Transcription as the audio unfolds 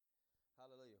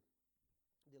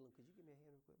Dylan, could you give me a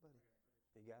hand real quick, buddy?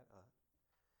 You got it? All right.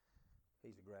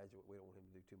 He's a graduate. We don't want him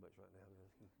to do too much right now.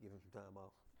 Give him some time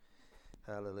off.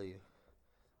 Hallelujah.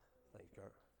 Thanks,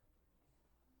 Kurt.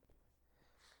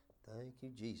 Thank you,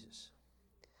 Jesus.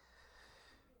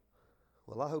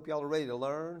 Well, I hope y'all are ready to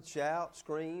learn, shout,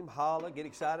 scream, holler, get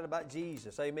excited about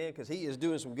Jesus. Amen, because He is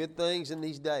doing some good things in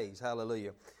these days.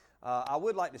 Hallelujah. I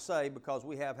would like to say, because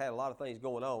we have had a lot of things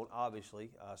going on,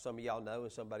 obviously, some of y'all know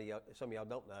and some of y'all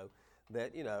don't know,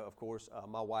 that, of course,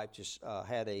 my wife just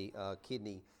had a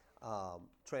kidney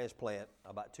transplant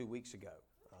about 2 weeks ago,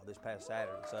 this past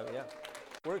Saturday. So, yeah,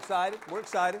 we're excited.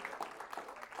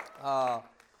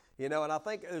 And I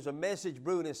think there's a message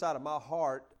brewing inside of my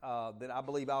heart that I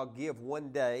believe I'll give one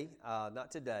day,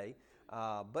 not today,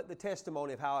 but the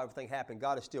testimony of how everything happened.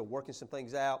 God is still working some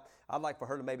things out. I'd like for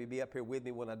her to maybe be up here with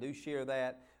me when I do share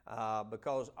that,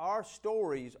 because our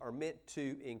stories are meant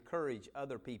to encourage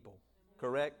other people,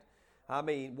 correct? I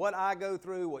mean, what I go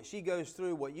through, what she goes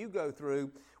through, what you go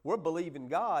through, we're believing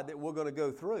God that we're going to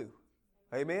go through.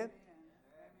 Amen?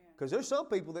 Because there's some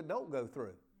people that don't go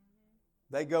through.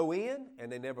 They go in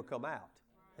and they never come out.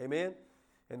 Amen?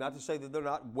 And not to say that they're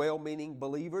not well-meaning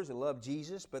believers and love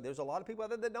Jesus, but there's a lot of people out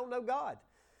there that don't know God.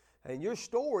 And your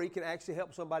story can actually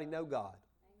help somebody know God.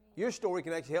 Your story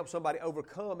can actually help somebody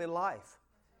overcome in life.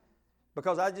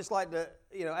 Because I just like to,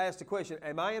 ask the question,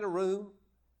 am I in a room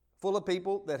full of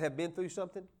people that have been through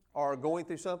something or are going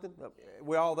through something?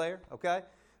 We're all there, okay?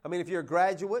 I mean, if you're a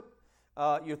graduate,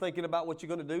 you're thinking about what you're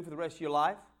going to do for the rest of your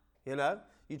life,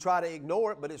 You try to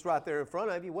ignore it, but it's right there in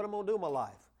front of you. What am I going to do in my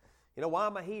life? Why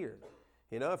am I here?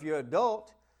 If you're an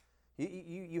adult,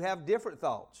 you have different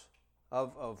thoughts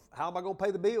of how am I going to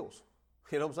pay the bills?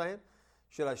 You know what I'm saying?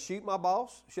 Should I shoot my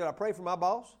boss? Should I pray for my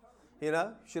boss?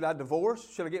 Should I divorce?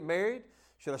 Should I get married?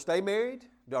 Should I stay married?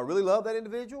 Do I really love that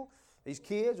individual? These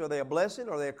kids, are they a blessing?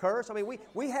 Are they a curse? I mean,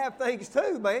 we have things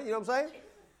too, man. You know what I'm saying?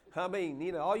 I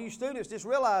mean, all you students just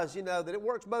realize, that it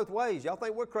works both ways. Y'all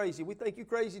think we're crazy. We think you're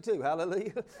crazy too.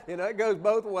 Hallelujah. It goes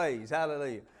both ways.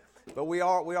 Hallelujah. But we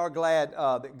are glad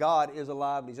that God is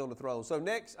alive and He's on the throne. So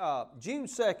next, June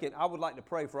 2nd, I would like to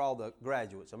pray for all the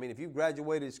graduates. I mean, if you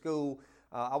graduated school,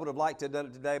 I would have liked to have done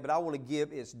it today, but I want to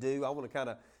give its due. I want to kind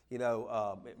of,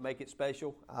 make it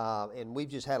special. And we've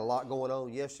just had a lot going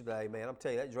on yesterday, man. I'm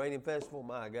telling you, that Geranium Festival,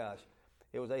 my gosh,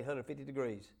 it was 850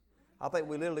 degrees. I think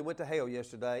we literally went to hell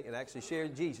yesterday and actually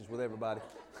shared Jesus with everybody.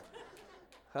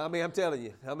 I mean, I'm telling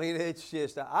you. I mean, it's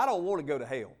just, I don't want to go to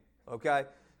hell, okay?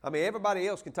 I mean, everybody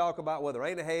else can talk about whether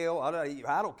ain't a hell.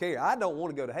 I don't care. I don't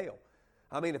want to go to hell.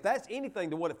 I mean, if that's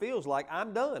anything to what it feels like,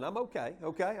 I'm done. I'm okay,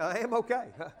 okay? I am okay.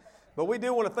 But we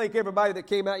do want to thank everybody that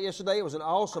came out yesterday. It was an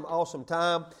awesome, awesome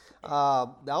time.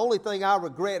 The only thing I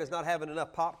regret is not having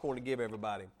enough popcorn to give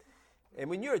everybody. And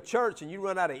when you're at church and you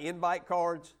run out of invite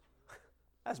cards,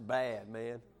 that's bad,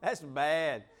 man. That's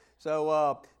bad.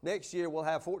 So next year we'll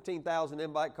have 14,000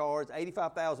 invite cards,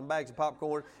 85,000 bags of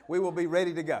popcorn. We will be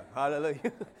ready to go.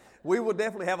 Hallelujah. We will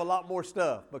definitely have a lot more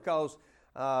stuff because,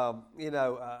 I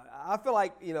feel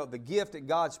like, the gift that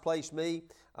God's placed me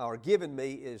or given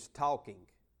me is talking.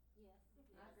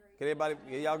 Can everybody,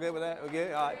 y'all good with that? We're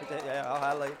good? All right. Yeah,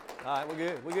 hallelujah. All right,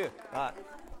 we're good. All right.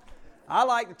 I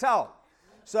like to talk.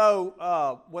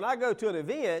 So when I go to an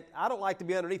event, I don't like to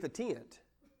be underneath a tent.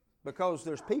 Because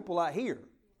there's people out here,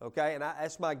 okay? And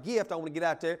that's my gift. I want to get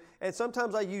out there. And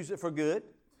sometimes I use it for good.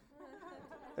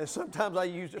 And sometimes I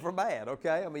use it for bad,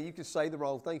 okay? I mean, you can say the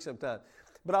wrong thing sometimes.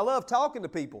 But I love talking to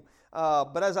people.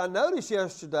 But as I noticed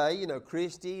yesterday,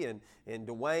 Christy and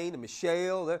Dwayne and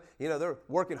Michelle, they're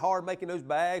working hard making those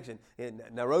bags. And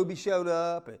Nairobi showed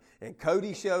up. And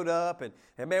Cody showed up. And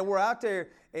man, we're out there.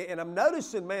 And I'm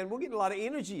noticing, man, we're getting a lot of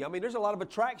energy. I mean, there's a lot of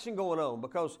attraction going on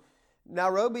because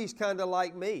Nairobi's kind of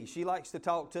like me. She likes to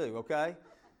talk too, okay?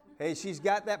 And she's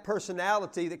got that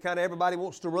personality that kind of everybody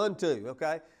wants to run to,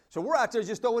 okay? So we're out there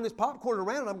just throwing this popcorn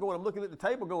around, and I'm looking at the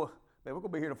table going, man, we're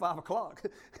going to be here till 5 o'clock.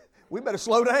 We better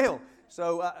slow down.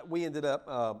 So we ended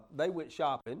up, they went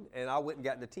shopping, and I went and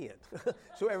got in the tent.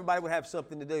 So everybody would have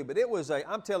something to do. But it was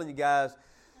I'm telling you guys,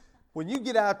 when you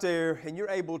get out there and you're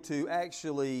able to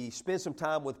actually spend some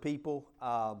time with people,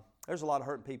 there's a lot of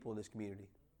hurting people in this community.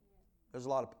 There's a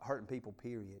lot of hurting people,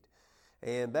 period.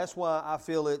 And that's why I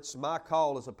feel it's my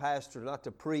call as a pastor not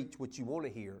to preach what you want to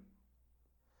hear,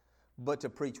 but to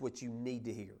preach what you need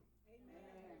to hear.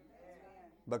 Amen.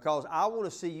 Because I want to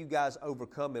see you guys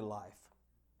overcome in life.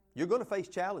 You're going to face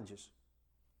challenges,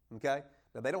 okay?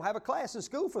 Now, they don't have a class in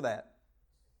school for that.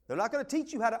 They're not going to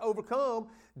teach you how to overcome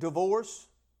divorce,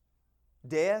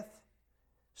 death,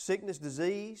 sickness,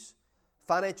 disease,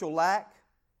 financial lack,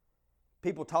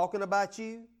 people talking about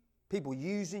you, people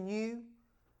using you.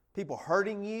 people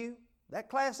hurting you. That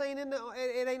class ain't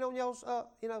it ain't on y'all's,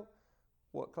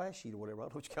 what class sheet or whatever, I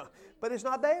don't know what you call it. But it's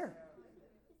not there.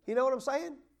 You know what I'm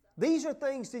saying? These are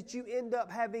things that you end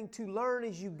up having to learn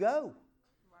as you go.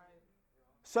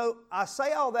 So I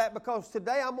say all that because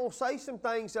today I'm going to say some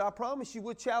things that I promise you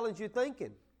will challenge your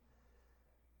thinking.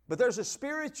 But there's a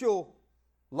spiritual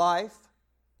life,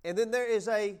 and then there is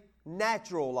a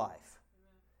natural life.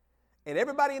 And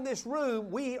everybody in this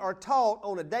room, we are taught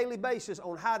on a daily basis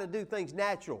on how to do things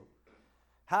natural.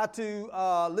 How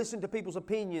to listen to people's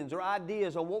opinions or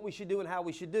ideas on what we should do and how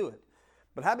we should do it.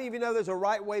 But how many of you know there's a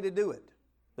right way to do it?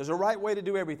 There's a right way to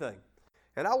do everything.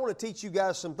 And I want to teach you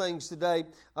guys some things today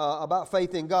about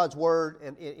faith in God's Word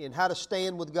and how to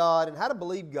stand with God and how to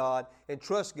believe God and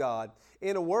trust God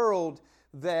in a world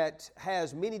that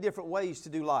has many different ways to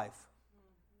do life.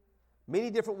 Many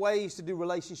different ways to do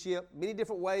relationship, many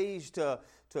different ways to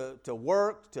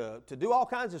work, to do all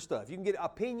kinds of stuff. You can get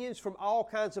opinions from all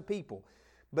kinds of people.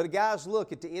 But guys,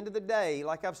 look, at the end of the day,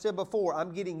 like I've said before,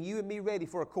 I'm getting you and me ready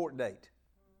for a court date.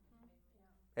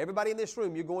 Everybody in this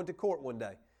room, you're going to court one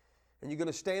day. And you're going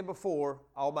to stand before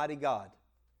Almighty God.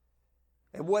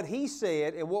 And what He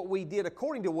said and what we did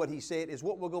according to what He said is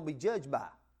what we're going to be judged by.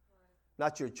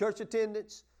 Not your church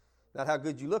attendance, not how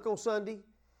good you look on Sunday,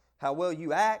 how well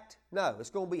you act. No, it's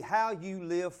going to be how you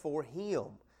live for Him.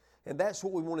 And that's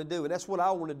what we want to do. And that's what I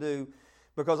want to do,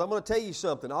 because I'm going to tell you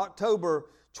something. October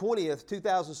 20th,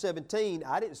 2017,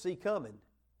 I didn't see coming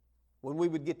when we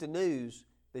would get the news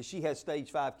that she had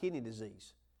stage 5 kidney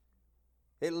disease.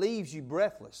 It leaves you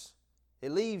breathless.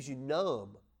 It leaves you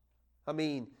numb. I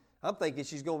mean, I'm thinking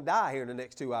she's going to die here in the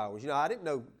next 2 hours. I didn't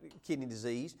know kidney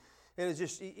disease. And it's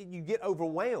just, you get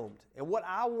overwhelmed. And what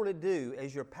I want to do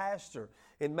as your pastor,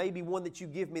 and maybe one that you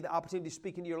give me the opportunity to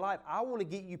speak into your life, I want to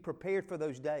get you prepared for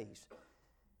those days.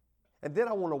 And then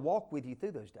I want to walk with you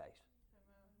through those days.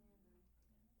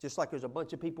 Just like there's a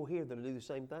bunch of people here that'll do the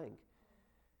same thing.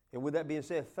 And with that being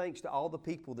said, thanks to all the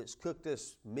people that's cooked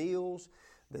us meals,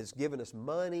 that's given us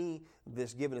money,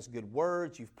 that's given us good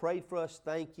words. You've prayed for us.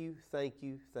 Thank you, thank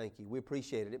you, thank you. We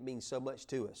appreciate it. It means so much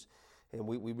to us. And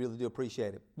we really do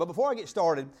appreciate it. But before I get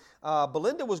started,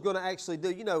 Belinda was going to actually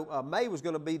do, May was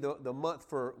going to be the month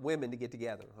for women to get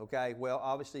together, okay? Well,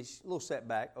 obviously, a little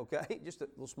setback, okay? Just a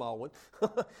little small one.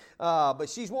 But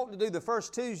she's wanting to do the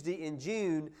first Tuesday in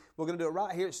June. We're going to do it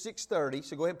right here at 6:30.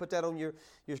 So go ahead and put that on your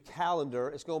calendar.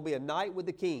 It's going to be a night with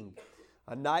the King.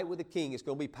 A night with the King. It's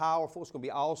going to be powerful. It's going to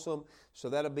be awesome. So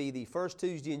that'll be the first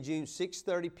Tuesday in June,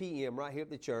 6:30 p.m. right here at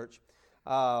the church.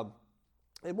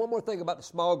 And one more thing about the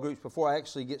small groups before I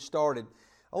actually get started.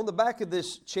 On the back of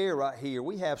this chair right here,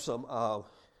 we have some, let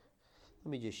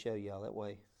me just show y'all that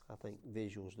way. I think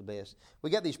visual is the best.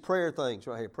 We got these prayer things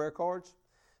right here, prayer cards.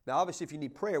 Now, obviously, if you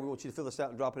need prayer, we want you to fill this out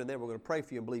and drop it in there. We're going to pray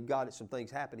for you and believe God that some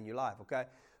things happen in your life, okay?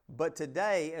 But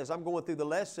today, as I'm going through the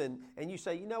lesson, and you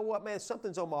say, you know what, man,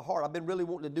 something's on my heart. I've been really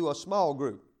wanting to do a small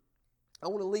group. I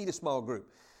want to lead a small group.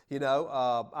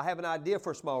 I have an idea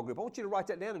for a small group. I want you to write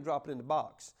that down and drop it in the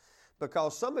box.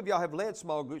 Because some of y'all have led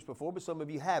small groups before, but some of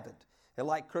you haven't. And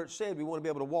like Kurt said, we want to be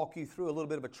able to walk you through a little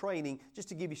bit of a training just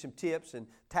to give you some tips and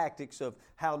tactics of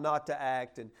how not to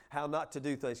act and how not to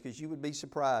do things, because you would be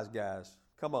surprised, guys.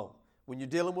 Come on. When you're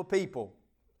dealing with people,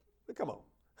 come on.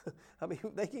 I mean,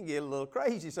 they can get a little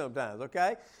crazy sometimes,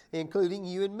 okay? Including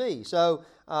you and me. So,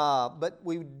 but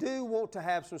we do want to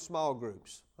have some small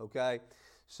groups, okay?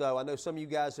 So I know some of you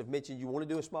guys have mentioned you want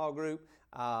to do a small group.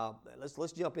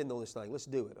 Let's jump into this thing. Let's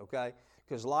do it, okay?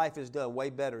 Because life is done way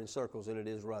better in circles than it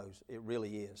is rows. It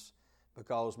really is.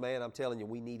 Because, man, I'm telling you,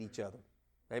 we need each other.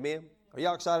 Amen? Are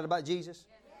y'all excited about Jesus?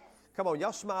 Yes. Come on,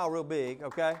 y'all smile real big,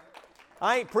 okay?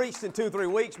 I ain't preached in 2 or 3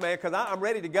 weeks, man, because I'm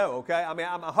ready to go, okay? I mean,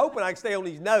 I'm hoping I can stay on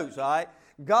these notes, all right?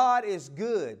 God is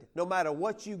good no matter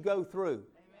what you go through.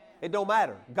 It don't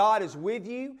matter. God is with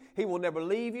you. He will never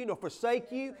leave you nor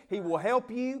forsake you. He will help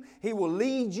you. He will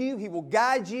lead you. He will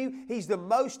guide you. He's the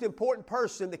most important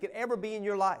person that could ever be in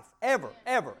your life. Ever,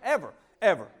 ever, ever,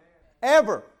 ever,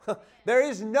 ever. There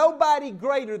is nobody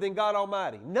greater than God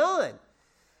Almighty. None.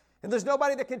 And there's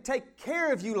nobody that can take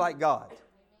care of you like God.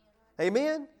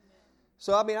 Amen?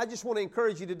 So, I just want to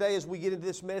encourage you today as we get into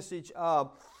this message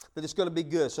that it's going to be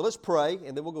good. So let's pray,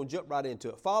 and then we're going to jump right into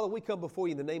it. Father, we come before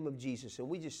you in the name of Jesus, and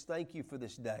we just thank you for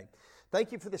this day.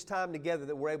 Thank you for this time together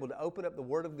that we're able to open up the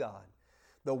Word of God.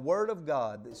 The Word of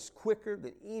God that's quicker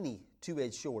than any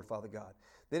two-edged sword, Father God.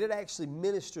 That it actually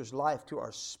ministers life to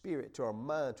our spirit, to our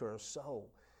mind, to our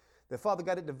soul. That, Father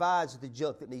God, it divides the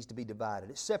junk that needs to be divided.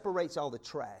 It separates all the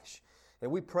trash. And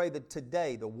we pray that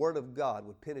today the Word of God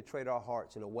would penetrate our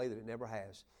hearts in a way that it never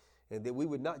has. And that we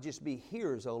would not just be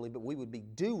hearers only, but we would be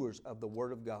doers of the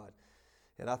Word of God.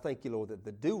 And I thank you, Lord, that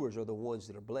the doers are the ones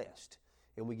that are blessed.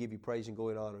 And we give you praise and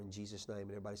glory and honor in Jesus' name.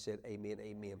 And everybody said amen,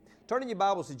 amen. Turning your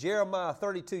Bibles to Jeremiah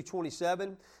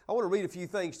 32:27. I want to read a few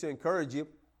things to encourage you.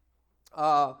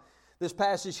 This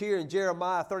passage here in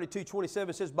Jeremiah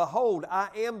 32:27 says, Behold, I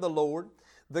am the Lord,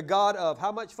 the God of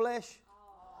how much flesh?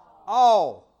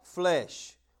 All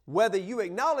flesh. Whether you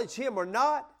acknowledge Him or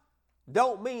not,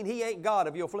 don't mean He ain't God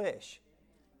of your flesh.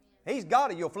 He's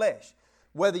God of your flesh,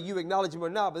 whether you acknowledge Him or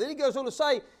not. But then He goes on to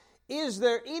say, is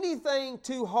there anything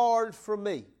too hard for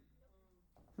me?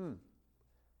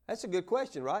 That's a good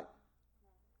question, right?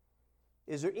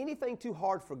 Is there anything too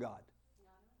hard for God?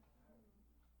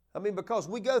 I mean, because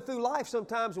we go through life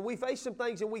sometimes and we face some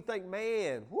things and we think,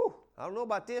 man, whew, I don't know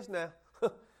about this now.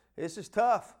 This is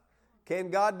tough. Can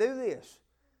God do this?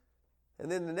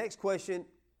 And then the next question,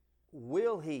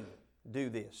 will He do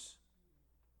this?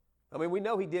 I mean, we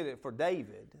know He did it for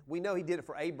David. We know He did it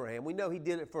for Abraham. We know He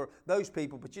did it for those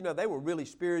people. But, you know, they were really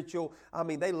spiritual. I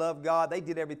mean, they loved God. They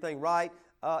did everything right.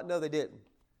 No, they didn't.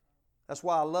 That's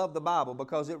why I love the Bible,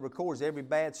 because it records every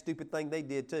bad, stupid thing they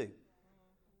did too.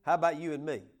 How about you and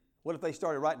me? What if they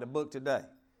started writing a book today?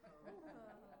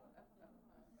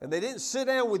 And they didn't sit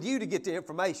down with you to get the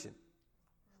information.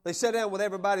 They sat down with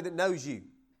everybody that knows you.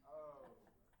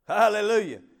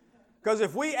 Hallelujah. Because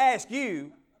if we ask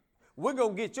you, we're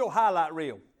going to get your highlight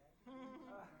reel.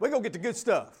 We're going to get the good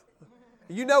stuff.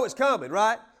 You know it's coming,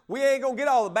 right? We ain't going to get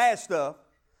all the bad stuff.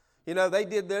 You know, they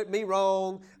did me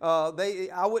wrong.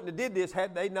 I wouldn't have did this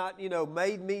had they not,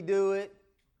 made me do it.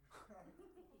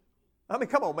 I mean,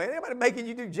 come on, man. Anybody making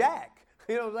you do jack?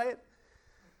 You know what I'm saying?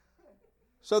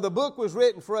 So the book was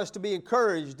written for us to be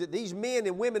encouraged that these men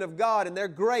and women of God, and they're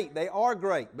great. They are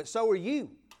great, but so are you.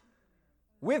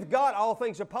 With God, all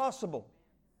things are possible.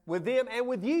 With them and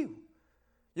with you.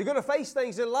 You're going to face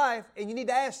things in life, and you need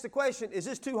to ask the question, is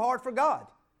this too hard for God?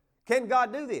 Can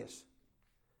God do this?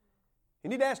 You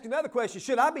need to ask another question,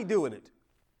 should I be doing it?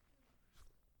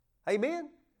 Amen?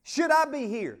 Should I be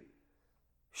here?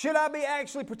 Should I be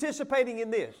actually participating in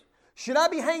this? Should I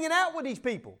be hanging out with these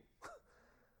people?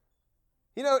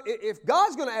 You know, if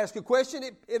God's going to ask a question,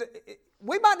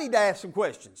 we might need to ask some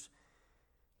questions.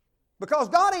 Because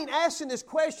God ain't asking this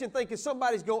question thinking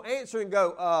somebody's going to answer and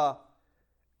go,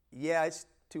 yeah, it's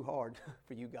too hard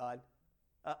for you, God.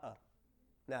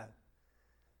 No.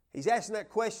 He's asking that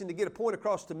question to get a point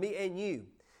across to me and you.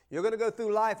 You're going to go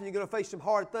through life and you're going to face some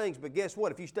hard things, but guess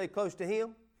what? If you stay close to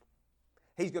Him,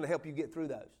 He's going to help you get through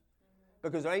those.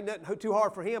 Because there ain't nothing too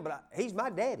hard for Him, but He's my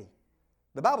daddy.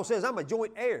 The Bible says I'm a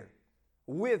joint heir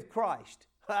with Christ.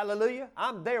 Hallelujah.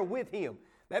 I'm there with Him.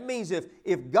 That means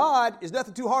if God is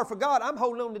nothing too hard for God, I'm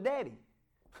holding on to Daddy.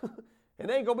 And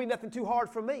there ain't going to be nothing too hard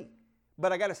for me.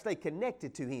 But I got to stay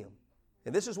connected to Him.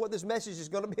 And this is what this message is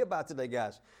going to be about today,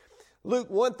 guys. Luke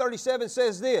 1:37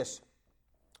 says this,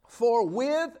 for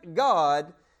with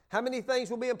God, how many things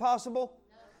will be impossible?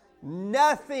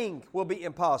 Nothing will be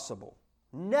impossible.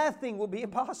 Nothing will be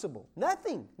impossible.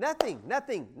 Nothing.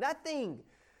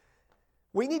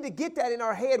 We need to get that in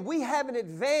our head. We have an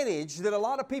advantage that a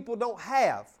lot of people don't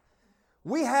have.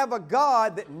 We have a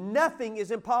God that nothing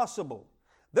is impossible.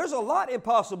 There's a lot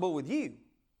impossible with you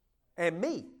and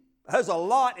me. There's a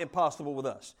lot impossible with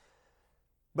us.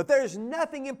 But there's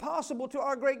nothing impossible to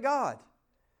our great God.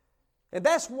 And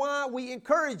that's why we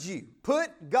encourage you.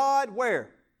 Put God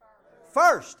where?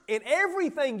 First. In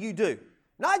everything you do.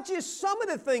 Not just some of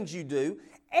the things you do.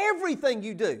 Everything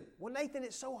you do. Well, Nathan,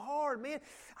 it's so hard, man.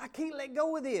 I can't let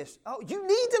go of this. Oh, you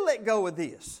need to let go of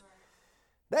this.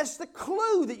 That's the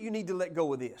clue that you need to let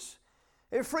go of this.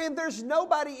 And friend, there's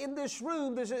nobody in this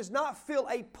room that does not feel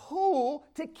a pull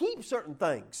to keep certain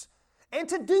things and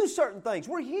to do certain things.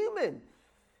 We're human.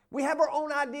 We have our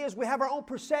own ideas. We have our own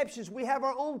perceptions. We have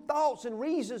our own thoughts and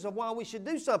reasons of why we should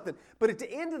do something. But at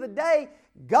the end of the day,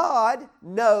 God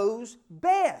knows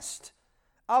best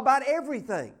about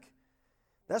everything.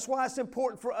 That's why it's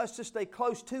important for us to stay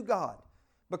close to God,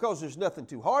 because there's nothing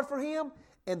too hard for Him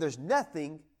and there's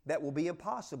nothing that will be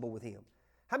impossible with Him.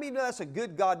 How many of you know that's a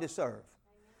good God to serve?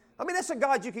 I mean, that's a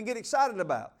God you can get excited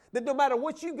about. That no matter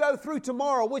what you go through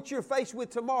tomorrow, what you're faced with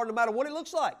tomorrow, no matter what it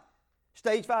looks like,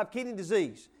 stage 5 kidney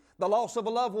disease, the loss of a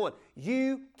loved one,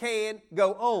 you can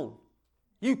go on.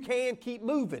 You can keep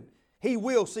moving. He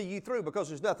will see you through, because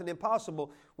there's nothing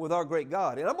impossible with our great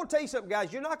God. And I'm going to tell you something,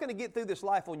 guys. You're not going to get through this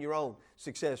life on your own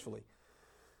successfully.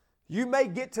 You may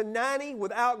get to 90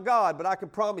 without God, but I can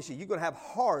promise you, you're going to have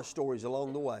horror stories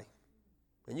along the way.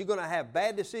 And you're going to have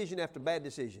bad decision after bad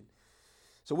decision.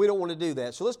 So we don't want to do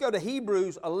that. So let's go to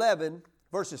Hebrews 11,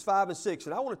 verses 5 and 6.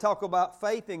 And I want to talk about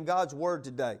faith in God's Word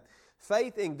today.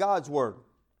 Faith in God's Word.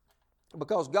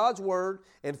 Because God's Word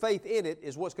and faith in it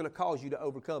is what's going to cause you to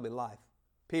overcome in life.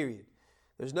 Period.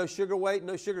 There's no sugar weight,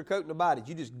 no sugar coating about it.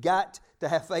 You just got to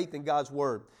have faith in God's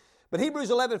Word. But Hebrews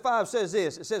 11:5 says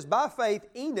this. It says, by faith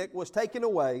Enoch was taken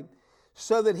away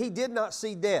so that he did not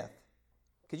see death.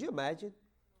 Could you imagine?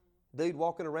 Dude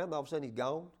walking around and all of a sudden he's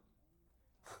gone.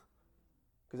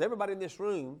 Because everybody in this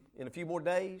room, in a few more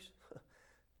days,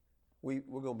 we're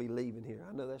going to be leaving here.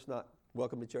 I know that's not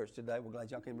welcome to church today. We're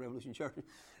glad y'all came to Revolution Church.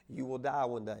 You will die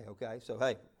one day, okay? So,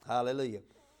 hey, hallelujah.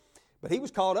 But he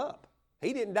was caught up.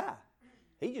 He didn't die.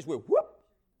 He just went whoop.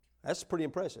 That's pretty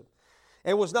impressive.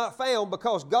 And was not found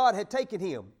because God had taken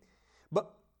him.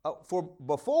 But for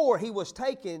before he was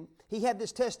taken, he had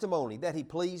this testimony that he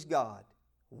pleased God.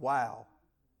 Wow.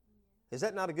 Is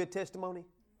that not a good testimony?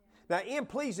 Now, in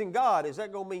pleasing God, is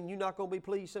that going to mean you're not going to be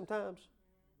pleased sometimes?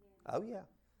 Oh, yeah.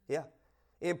 Yeah.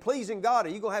 In pleasing God, are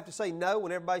you going to have to say no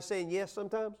when everybody's saying yes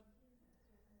sometimes?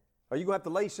 Are you going to have to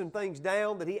lay some things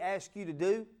down that he asked you to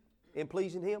do in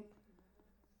pleasing him?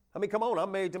 I mean, come on,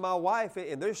 I'm married to my wife,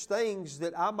 and there's things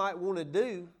that I might want to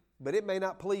do, but it may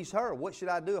not please her. What should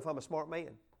I do if I'm a smart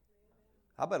man?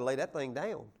 I better lay that thing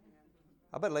down.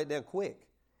 I better lay it down quick.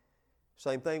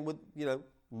 Same thing with,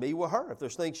 me with her. If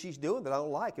there's things she's doing that I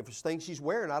don't like, if there's things she's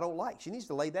wearing I don't like, she needs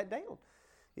to lay that down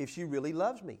if she really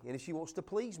loves me and if she wants to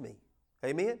please me.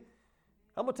 Amen?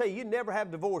 I'm going to tell you, you'd never have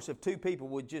divorce if two people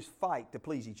would just fight to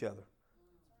please each other.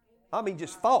 I mean,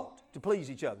 just fought to please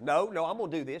each other. No, I'm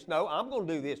going to do this. No, I'm going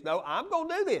to do this. No, I'm going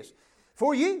to do this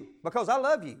for you because I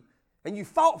love you. And you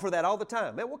fought for that all the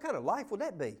time. Man, what kind of life would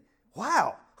that be?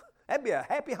 Wow. That'd be a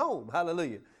happy home.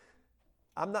 Hallelujah.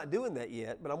 I'm not doing that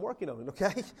yet, but I'm working on it,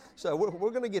 okay? So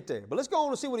we're going to get there. But let's go on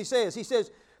and see what he says. He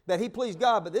says that he pleased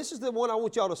God, but this is the one I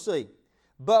want y'all to see.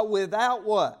 But without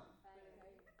what?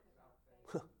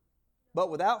 But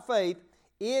without faith,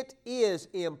 it is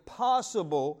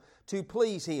impossible to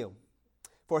please him.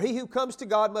 For he who comes to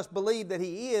God must believe that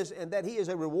he is, and that he is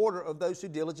a rewarder of those who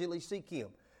diligently seek him.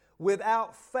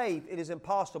 Without faith, it is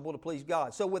impossible to please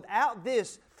God. So without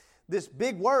this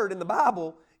big word in the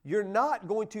Bible, you're not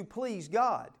going to please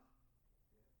God.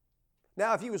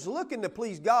 Now, if you was looking to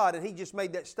please God and he just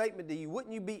made that statement to you,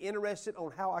 wouldn't you be interested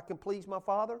on how I can please my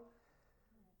Father?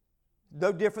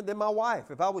 No different than my wife.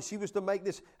 If she was to make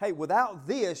this, hey, without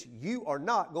this, you are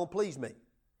not going to please me.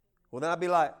 Well, then I'd be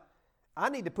like, I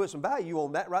need to put some value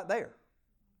on that right there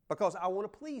because I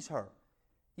want to please her.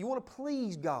 You want to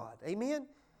please God. Amen?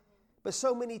 But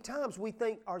so many times we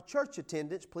think our church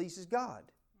attendance pleases God.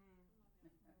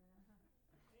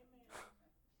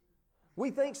 We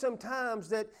think sometimes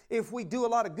that if we do a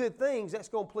lot of good things, that's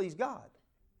going to please God.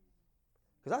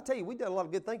 Because I tell you, we did a lot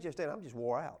of good things yesterday, and I'm just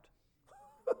wore out.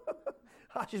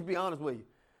 I'll just be honest with you.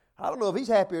 I don't know if he's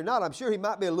happy or not. I'm sure he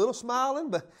might be a little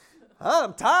smiling, but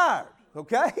I'm tired,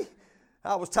 okay?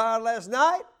 I was tired last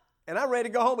night, and I'm ready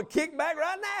to go home and kick back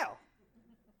right now.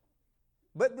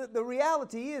 But the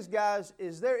reality is, guys,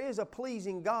 is there is a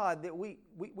pleasing God that we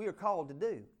are called to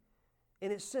do.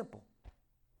 And it's simple.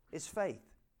 It's faith.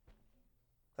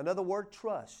 Another word,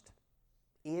 trust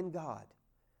in God.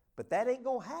 But that ain't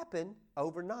going to happen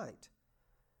overnight.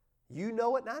 You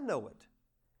know it and I know it.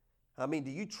 I mean,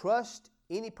 do you trust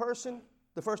any person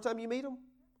the first time you meet them?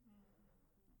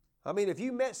 I mean, if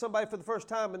you met somebody for the first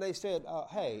time and they said,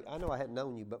 hey, I know I hadn't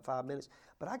known you but 5 minutes,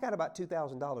 but I got about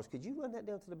 $2,000. Could you run that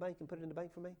down to the bank and put it in the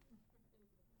bank for me?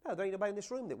 No, there ain't nobody in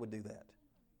this room that would do that.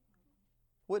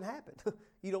 Wouldn't happen.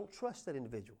 You don't trust that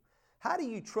individual. How do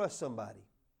you trust somebody?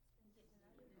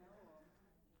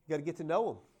 You got to get to know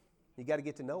them. You got to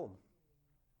get to know them.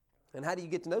 And how do you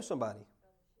get to know somebody?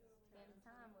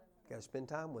 You got to spend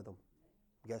time with them.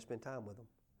 You got to spend time with them.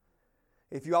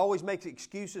 If you always make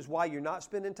excuses why you're not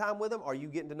spending time with them, are you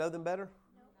getting to know them better?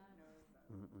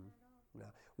 No.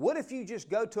 What if you just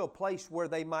go to a place where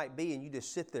they might be and you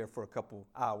just sit there for a couple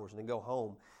hours and then go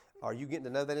home? Are you getting to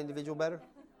know that individual better?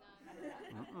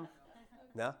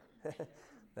 No.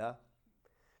 No.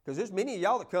 Because there's many of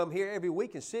y'all that come here every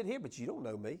week and sit here, but you don't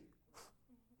know me.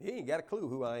 You ain't got a clue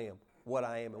who I am, what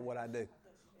I am, and what I do.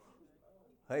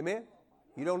 Amen?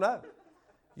 You don't know.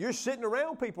 You're sitting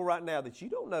around people right now that you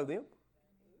don't know them.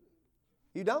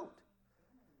 You don't.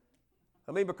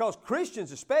 I mean, because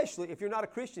Christians especially, if you're not a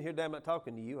Christian here today, I'm not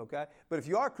talking to you, okay? But if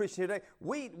you are a Christian here today,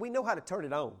 we know how to turn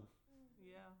it on.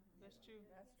 Yeah, that's true.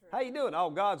 That's true. How you doing? Oh,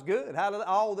 God's good.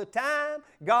 All the time,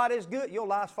 God is good. Your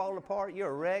life's falling apart. You're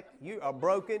a wreck. You are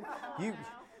broken.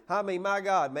 I mean, my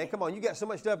God, man, come on. You got so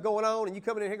much stuff going on, and you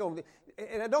coming in here going,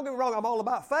 and don't get me wrong, I'm all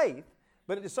about faith.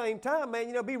 But at the same time,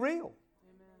 man, be real.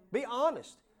 Amen. Be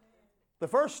honest. The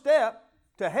first step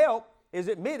to help is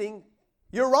admitting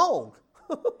you're wrong.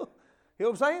 You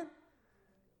know what I'm saying?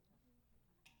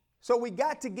 So we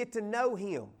got to get to know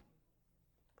Him.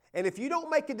 And if you don't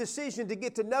make a decision to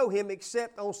get to know Him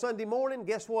except on Sunday morning,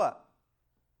 guess what?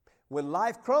 When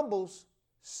life crumbles,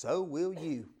 so will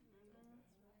you.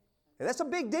 And that's a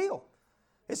big deal.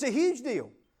 It's a huge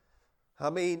deal. I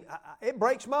mean, it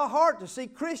breaks my heart to see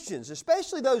Christians,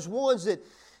 especially those ones that,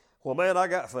 well, man, I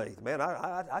got faith. Man,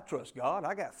 I trust God.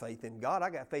 I got faith in God. I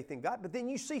got faith in God. But then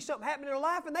you see something happen in their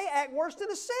life and they act worse than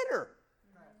a sinner.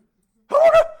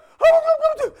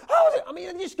 I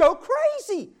mean, they just go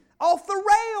crazy, off the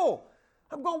rail.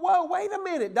 I'm going, whoa, wait a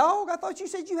minute, dog. I thought you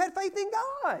said you had faith in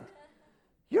God.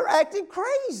 You're acting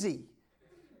crazy.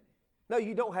 No,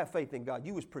 you don't have faith in God.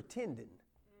 You was pretending.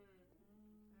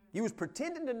 You was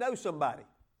pretending to know somebody.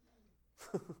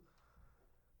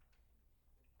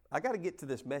 I got to get to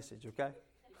this message, okay?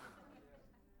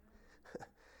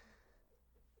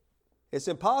 It's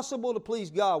impossible to please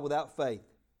God without faith.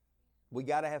 We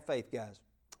got to have faith, guys.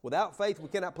 Without faith, we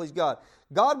cannot please God.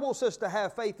 God wants us to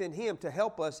have faith in Him to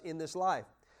help us in this life.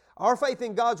 Our faith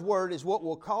in God's Word is what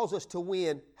will cause us to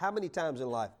win how many times in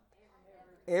life?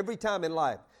 Every time in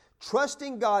life.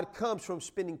 Trusting God comes from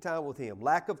spending time with Him.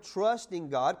 Lack of trust in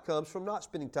God comes from not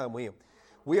spending time with Him.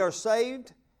 We are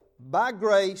saved by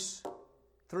grace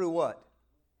through what?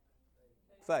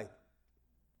 Faith.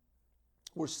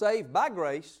 We're saved by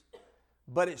grace,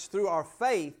 but it's through our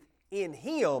faith in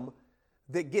Him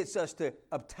that gets us to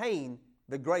obtain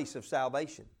the grace of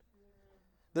salvation.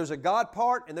 There's a God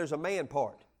part and there's a man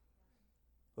part.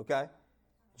 Okay?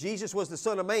 Jesus was the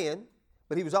Son of Man,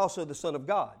 but He was also the Son of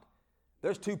God.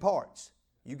 There's two parts.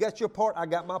 You got your part, I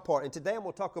got my part. And today I'm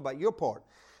going to talk about your part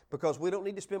because we don't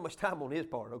need to spend much time on His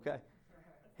part, okay?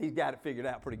 He's got it figured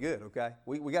out pretty good, okay?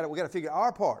 We got to figure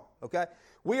our part, okay?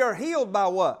 We are healed by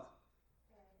what?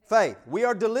 Faith. We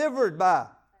are delivered by.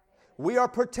 We are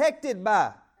protected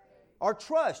by. Our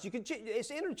trust.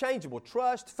 It's interchangeable.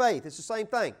 Trust, faith. It's the same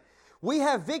thing. We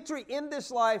have victory in this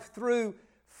life through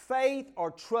faith or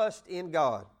trust in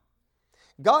God.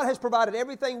 God has provided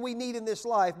everything we need in this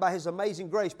life by His amazing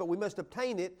grace, but we must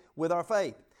obtain it with our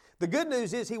faith. The good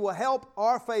news is He will help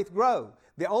our faith grow.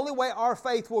 The only way our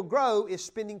faith will grow is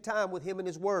spending time with Him and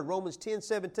His Word. Romans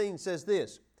 10:17 says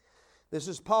this. This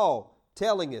is Paul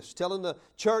telling the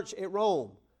church at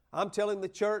Rome. I'm telling the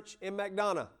church in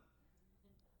McDonough.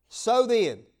 So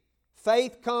then,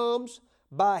 faith comes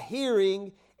by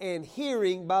hearing, and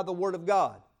hearing by the Word of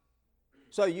God.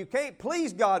 So you can't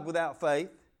please God without faith.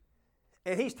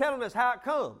 And He's telling us how it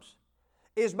comes.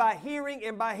 Is by hearing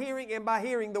and by hearing and by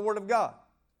hearing the Word of God.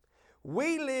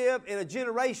 We live in a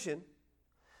generation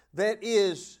that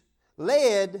is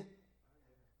led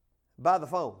by the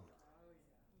phone.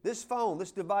 This phone,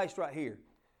 this device right here.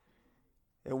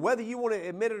 And whether you want to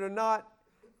admit it or not,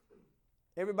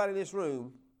 everybody in this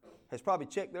room has probably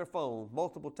checked their phone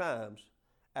multiple times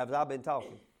as I've been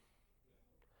talking.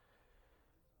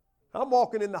 I'm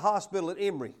walking in the hospital at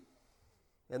Emory.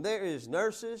 And there is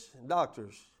nurses and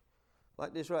doctors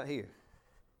like this right here.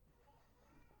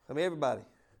 I mean, everybody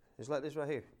is like this right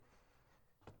here.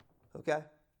 Okay?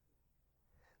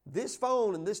 This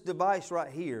phone and this device right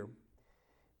here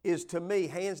is, to me,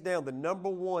 hands down, the number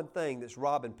one thing that's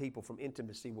robbing people from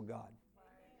intimacy with God.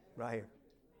 Right here.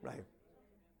 Right here.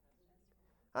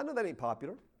 I know that ain't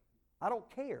popular. I don't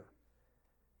care.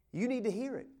 You need to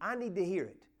hear it. I need to hear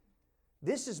it.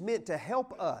 This is meant to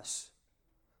help us,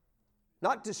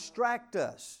 not distract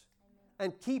us,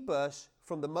 and keep us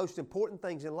from the most important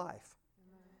things in life.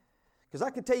 Because I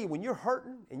can tell you, when you're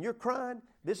hurting and you're crying,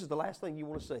 this is the last thing you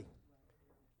want to see.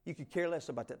 You could care less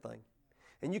about that thing.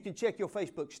 And you can check your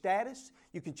Facebook status.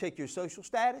 You can check your social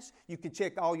status. You can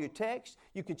check all your texts.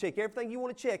 You can check everything you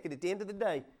want to check. And at the end of the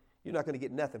day, you're not going to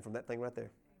get nothing from that thing right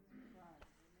there.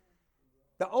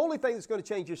 The only thing that's going to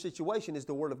change your situation is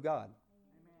the Word of God.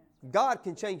 God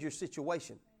can change your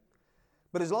situation.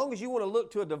 But as long as you want to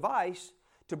look to a device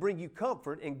to bring you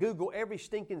comfort and Google every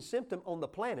stinking symptom on the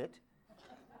planet,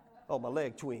 oh, my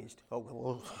leg twinged.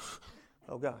 Oh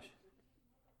gosh.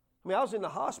 I mean, I was in the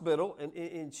hospital,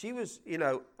 and she was,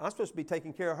 I'm supposed to be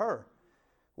taking care of her.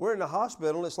 We're in the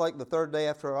hospital. It's like the third day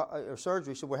after our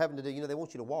surgery, so we're having to do, they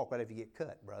want you to walk right after you get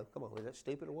cut, bro. Come on, is that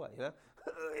stupid or what, Yeah,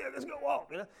 let's go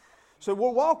walk, So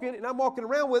we're walking, and I'm walking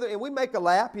around with her, and we make a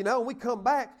lap, and we come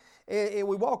back, and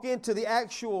we walk into the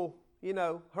actual,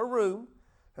 her room,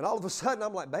 and all of a sudden,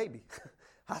 I'm like, baby,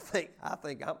 I've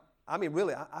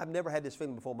never had this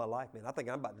feeling before in my life, man. I think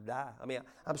I'm about to die. I mean,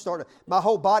 I'm starting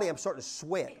to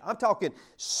sweat. I'm talking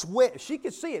sweat. She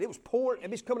could see it. It was pouring. It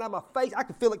was coming out of my face. I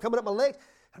could feel it coming up my legs.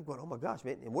 I'm going, oh my gosh,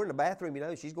 man. And we're in the bathroom,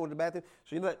 She's going to the bathroom.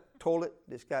 So that toilet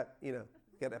that's got,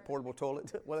 got that portable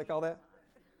toilet. What do they call that?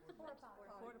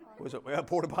 Was it a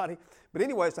porta potty? But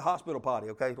anyway, it's a hospital potty,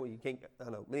 okay? Well, you can't, I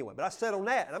know. Anyway, but I sat on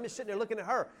that, and I'm just sitting there looking at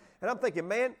her, and I'm thinking,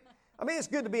 man, I mean, it's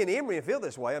good to be in Emory and feel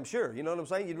this way, I'm sure. You know what I'm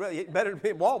saying? You'd better be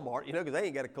in Walmart, you know, because they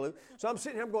ain't got a clue. So I'm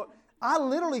sitting here, I'm going, I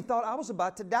literally thought I was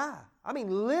about to die. I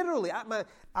mean, literally,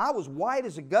 I was white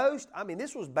as a ghost. I mean,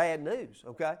 this was bad news,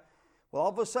 okay? Well, all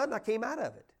of a sudden, I came out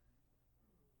of it.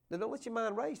 Now, don't let your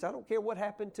mind race. I don't care what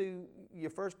happened to your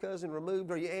first cousin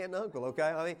removed or your aunt and uncle, okay?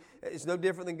 I mean, it's no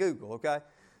different than Google, okay?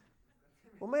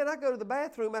 Well, man, I go to the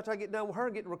bathroom after I get done with her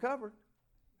getting recovered.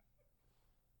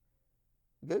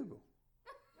 Google.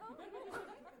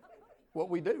 What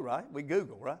we do, right? We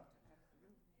Google, right?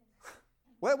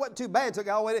 Well, it wasn't too bad.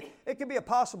 It could be a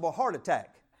possible heart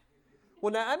attack.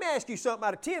 Well, now, let me ask you something.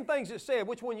 Out of 10 things it said,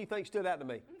 which one you think stood out to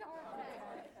me? You know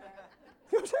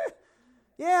what I'm saying?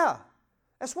 Yeah.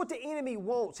 That's what the enemy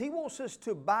wants. He wants us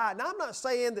to buy. Now, I'm not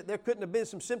saying that there couldn't have been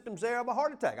some symptoms there of a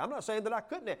heart attack. I'm not saying that I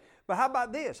couldn't have. But how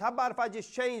about this? How about if I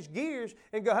just change gears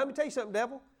and go, let me tell you something,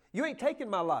 devil. You ain't taking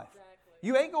my life. Exactly.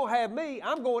 You ain't going to have me.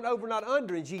 I'm going over, not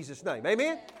under in Jesus' name.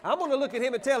 Amen? I'm going to look at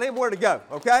him and tell him where to go,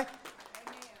 okay? Amen.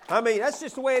 I mean, that's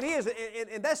just the way it is.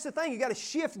 And that's the thing. You got to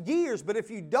shift gears. But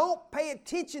if you don't pay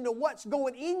attention to what's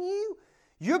going in you,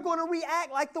 you're going to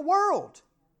react like the world.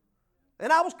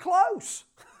 And I was close.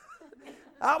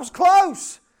 I was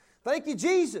close. Thank you,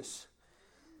 Jesus.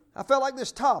 I felt like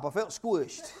this top. I felt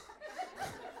squished.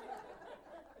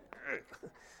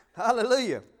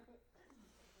 Hallelujah.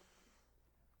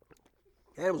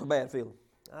 That was a bad feeling.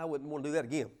 I wouldn't want to do that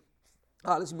again.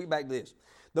 All right, let's get back to this.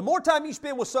 The more time you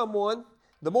spend with someone,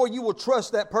 the more you will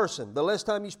trust that person. The less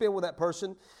time you spend with that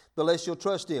person, the less you'll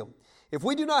trust him. If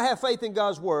we do not have faith in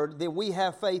God's word, then we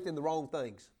have faith in the wrong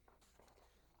things.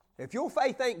 If your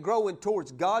faith ain't growing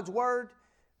towards God's word,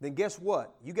 then guess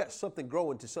what? You got something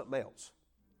growing to something else.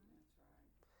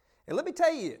 And let me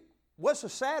tell you, what's so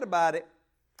sad about it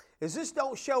is this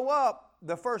don't show up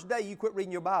the first day you quit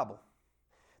reading your Bible.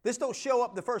 This don't show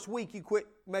up the first week you quit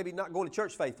maybe not going to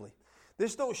church faithfully.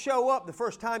 This don't show up the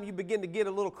first time you begin to get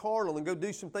a little carnal and go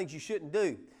do some things you shouldn't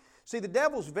do. See, the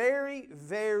devil's very,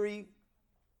 very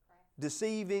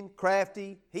deceiving,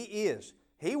 crafty. He is.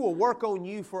 He will work on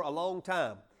you for a long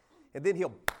time, and then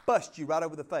he'll bust you right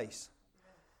over the face.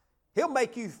 He'll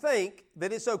make you think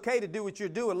that it's okay to do what you're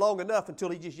doing long enough until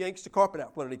he just yanks the carpet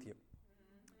out from underneath you.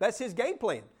 That's his game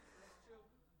plan.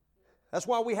 That's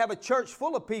why we have a church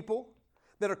full of people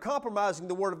that are compromising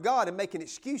the Word of God and making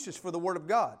excuses for the Word of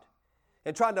God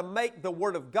and trying to make the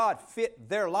Word of God fit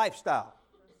their lifestyle.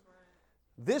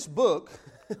 This book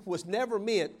was never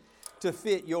meant to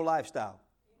fit your lifestyle.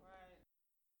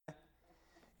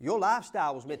 Your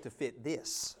lifestyle was meant to fit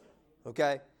this,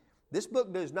 okay? This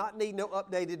book does not need no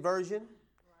updated version.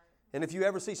 And if you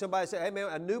ever see somebody say, hey man,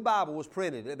 a new Bible was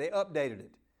printed, they updated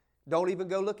it. Don't even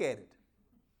go look at it.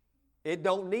 It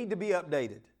don't need to be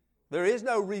updated. There is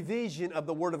no revision of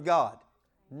the Word of God.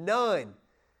 None.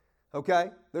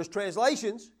 Okay? There's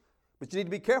translations, but you need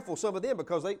to be careful some of them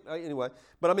because anyway.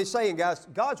 But I'm saying, guys,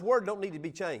 God's Word don't need to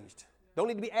be changed. Don't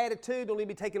need to be added to, don't need to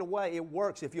be taken away. It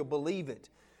works if you'll believe it.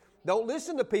 Don't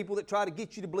listen to people that try to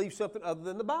get you to believe something other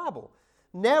than the Bible.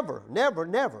 Never, never,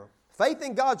 never. Faith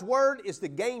in God's Word is the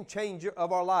game changer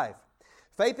of our life.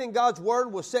 Faith in God's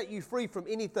Word will set you free from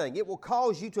anything. It will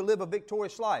cause you to live a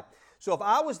victorious life. So if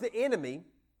I was the enemy,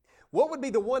 what would be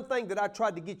the one thing that I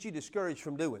tried to get you discouraged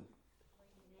from doing?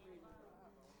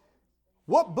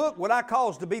 What book would I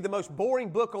cause to be the most boring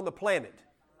book on the planet?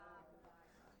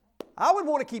 I would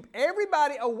want to keep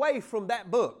everybody away from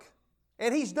that book.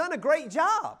 And he's done a great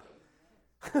job.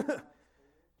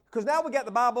 Because now we got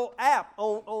the Bible app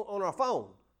on our phone.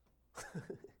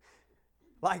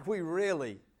 Like we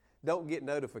really don't get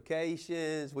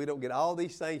notifications. We don't get all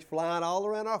these things flying all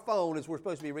around our phone as we're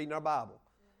supposed to be reading our Bible.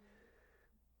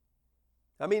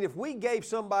 I mean, if we gave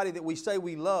somebody that we say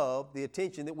we love the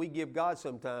attention that we give God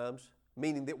sometimes,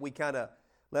 meaning that we kind of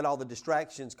let all the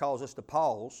distractions cause us to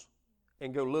pause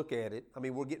and go look at it, I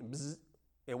mean, we're getting bzzz,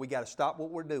 and we got to stop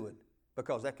what we're doing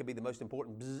because that could be the most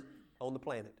important bzzz on the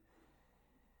planet.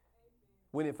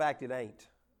 When in fact it ain't.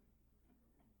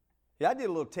 Yeah, I did a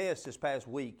little test this past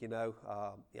week, you know.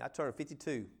 I turned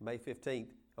 52 May 15th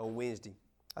on Wednesday.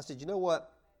 I said, you know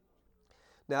what?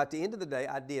 Now, at the end of the day,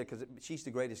 I did, because she's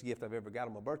the greatest gift I've ever got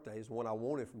on my birthday. It's the one I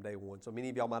wanted from day one. So many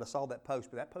of y'all might have saw that post,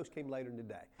 but that post came later in the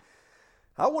day.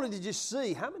 I wanted to just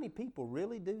see how many people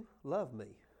really do love me.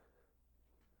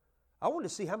 I wanted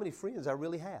to see how many friends I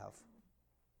really have.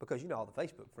 Because, you know, all the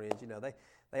Facebook friends, you know,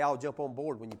 they all jump on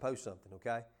board when you post something,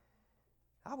 okay?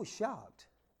 I was shocked.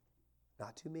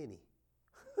 Not too many.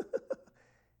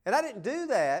 And I didn't do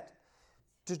that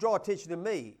to draw attention to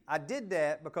me. I did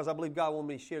that because I believe God wanted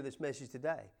me to share this message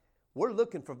today. We're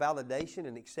looking for validation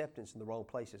and acceptance in the wrong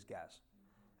places, guys.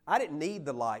 I didn't need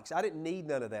the likes. I didn't need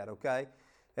none of that, okay?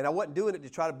 And I wasn't doing it to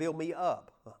try to build me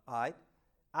up, all right?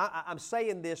 I'm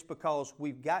saying this because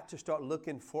we've got to start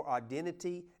looking for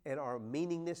identity and our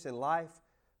meaningness in life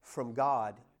from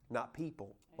God, not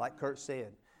people, like Kurt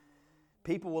said.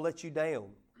 People will let you down.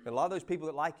 And a lot of those people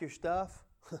that like your stuff,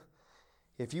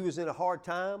 if you was in a hard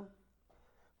time,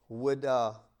 would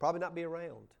probably not be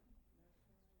around.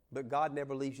 But God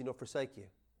never leaves you nor forsake you.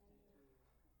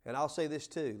 And I'll say this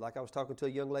too, like I was talking to a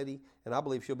young lady, and I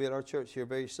believe she'll be at our church here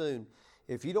very soon.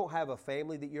 If you don't have a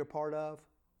family that you're a part of,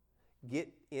 get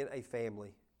in a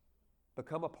family.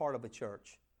 Become a part of a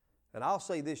church. And I'll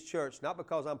say this church, not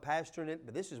because I'm pastoring it,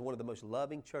 but this is one of the most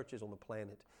loving churches on the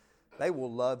planet. They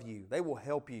will love you. They will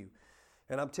help you.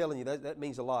 And I'm telling you, that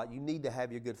means a lot. You need to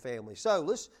have your good family. So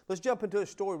let's jump into a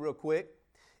story real quick.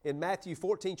 In Matthew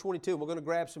 14:22, and we're going to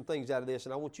grab some things out of this,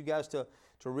 and I want you guys to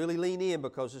really lean in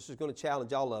because this is going to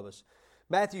challenge all of us.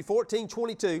 Matthew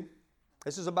 14:22,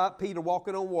 this is about Peter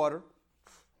walking on water.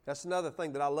 That's another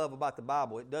thing that I love about the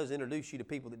Bible. It does introduce you to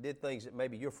people that did things that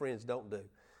maybe your friends don't do.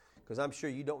 Because I'm sure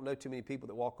you don't know too many people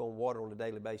that walk on water on a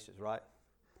daily basis, right?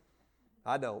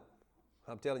 I don't.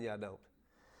 I'm telling you I don't.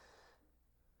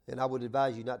 And I would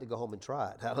advise you not to go home and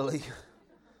try it. Hallelujah.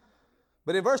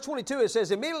 But in verse 22 it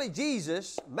says, immediately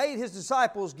Jesus made his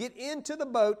disciples get into the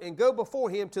boat and go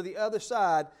before him to the other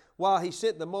side while he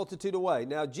sent the multitude away.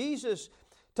 Now Jesus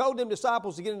told them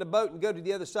disciples to get in the boat and go to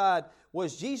the other side.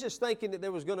 Was Jesus thinking that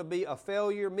there was going to be a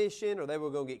failure mission, or they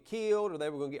were going to get killed, or they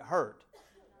were going to get hurt?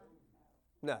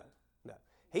 No.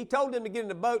 He told them to get in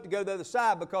the boat to go to the other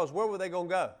side because where were they going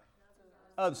to go?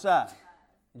 Other side.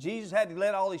 Jesus had to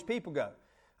let all these people go.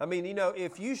 I mean, you know,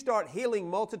 if you start healing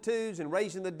multitudes and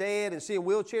raising the dead and seeing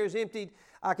wheelchairs emptied,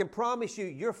 I can promise you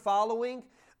your following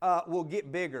will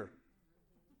get bigger.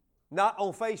 Not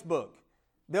on Facebook.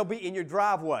 They'll be in your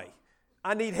driveway.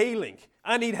 I need healing.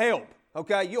 I need help.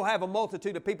 Okay? You'll have a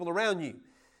multitude of people around you.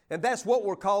 And that's what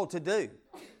we're called to do.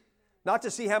 Not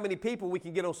to see how many people we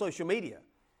can get on social media.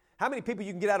 How many people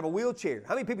you can get out of a wheelchair.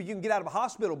 How many people you can get out of a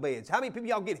hospital beds. How many people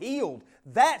y'all get healed.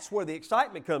 That's where the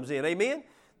excitement comes in. Amen?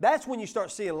 That's when you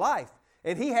start seeing life.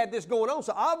 And he had this going on.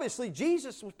 So obviously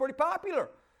Jesus was pretty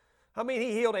popular. I mean,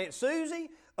 he healed Aunt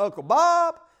Susie, Uncle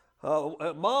Bob,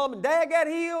 Mom and Dad got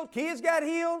healed, kids got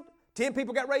healed, 10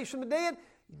 people got raised from the dead.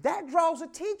 That draws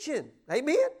attention.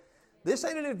 Amen? This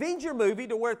ain't an Avenger movie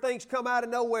to where things come out of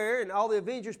nowhere and all the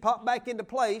Avengers pop back into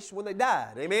place when they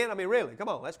died. Amen? I mean, really, come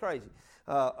on, that's crazy.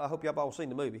 I hope y'all all seen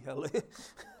the movie.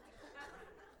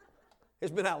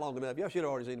 It's been out long enough. Y'all should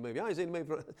have already seen the movie. I ain't seen the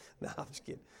movie. No, I'm just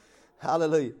kidding.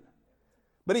 Hallelujah.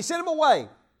 But he sent them away.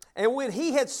 And when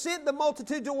he had sent the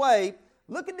multitudes away,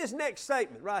 look at this next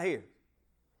statement right here.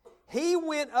 He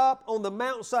went up on the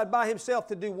mountainside by himself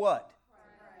to do what?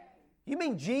 Pray. You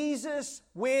mean Jesus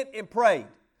went and prayed?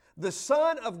 The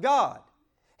Son of God.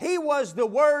 He was the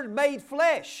Word made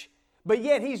flesh, but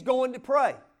yet he's going to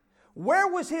pray. Where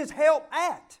was his help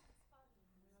at?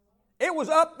 It was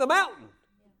up the mountain.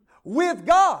 With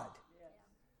God.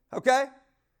 Okay?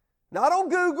 Not on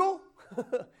Google.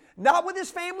 Not with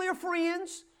his family or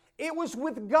friends. It was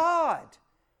with God.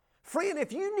 Friend,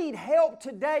 if you need help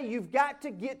today, you've got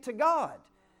to get to God.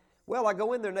 Well, I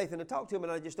go in there, Nathan, to talk to him,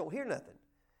 and I just don't hear nothing.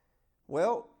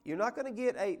 Well, you're not going to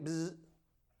get a bzz.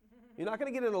 You're not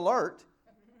going to get an alert.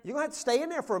 You're going to have to stay in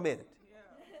there for a minute.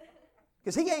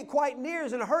 Because he ain't quite near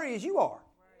as in a hurry as you are.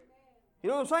 You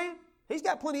know what I'm saying? He's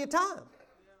got plenty of time.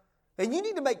 And you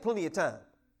need to make plenty of time.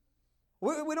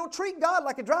 We don't treat God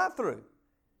like a drive-through.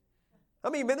 I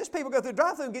mean, man, there's people go through the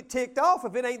drive-through and get ticked off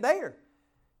if it ain't there.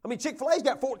 I mean, Chick-fil-A's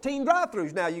got 14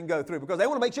 drive-throughs now you can go through because they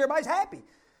want to make sure everybody's happy.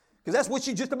 Because that's what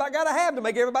you just about got to have to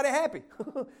make everybody happy.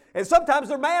 And sometimes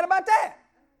they're mad about that.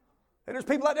 And there's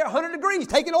people out there 100 degrees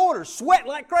taking orders, sweating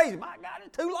like crazy. My God,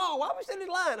 it's too long. Why are we sitting in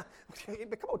line?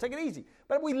 Come on, take it easy.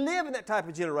 But we live in that type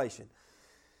of generation.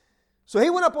 So he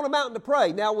went up on a mountain to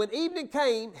pray. Now, when evening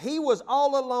came, he was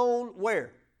all alone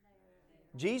where?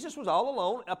 Jesus was all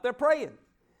alone up there praying.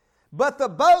 But the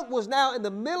boat was now in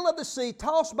the middle of the sea,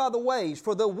 tossed by the waves,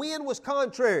 for the wind was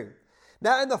contrary.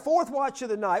 Now, in the fourth watch of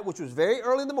the night, which was very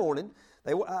early in the morning,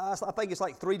 I think it's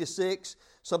like 3 to 6,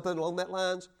 something along that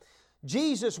lines,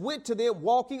 Jesus went to them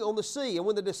walking on the sea. And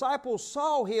when the disciples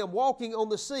saw him walking on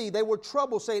the sea, they were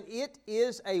troubled, saying, it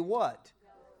is a what?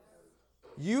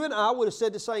 You and I would have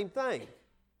said the same thing.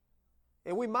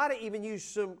 And we might have even used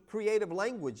some creative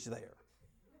language there.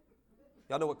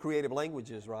 Y'all know what creative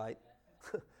language is, right?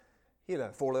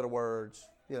 4-letter words,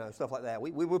 stuff like that.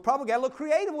 We probably got a little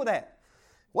creative with that.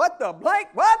 What the blank?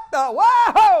 What the?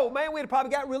 Whoa! Man, we'd have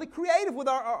probably got really creative with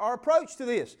our approach to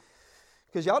this.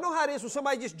 Because y'all know how it is when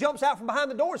somebody just jumps out from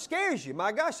behind the door and scares you.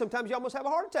 My gosh, sometimes you almost have a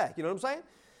heart attack. You know what I'm saying?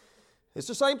 It's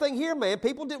the same thing here, man.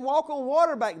 People didn't walk on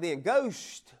water back then.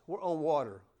 Ghosts were on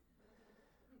water.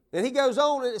 And he goes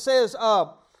on and it says,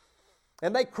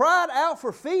 and they cried out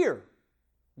for fear.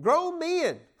 Grown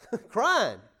men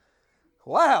crying.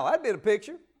 Wow, that'd be a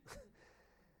picture.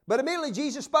 But immediately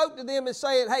Jesus spoke to them and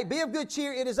said, hey, be of good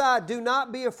cheer, it is I, do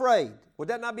not be afraid. Would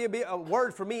that not be a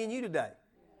word for me and you today?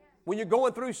 When you're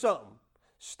going through something.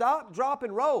 Stop, drop,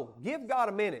 and roll. Give God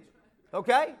a minute.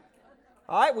 Okay?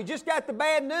 All right, we just got the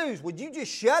bad news. Would you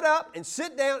just shut up and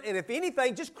sit down and if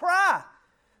anything, just cry.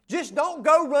 Just don't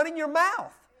go running your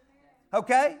mouth.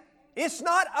 Okay? It's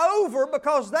not over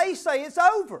because they say it's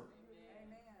over.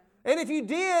 And if you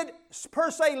did,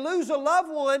 per se, lose a loved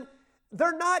one,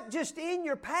 they're not just in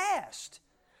your past.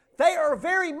 They are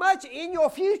very much in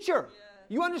your future.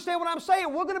 You understand what I'm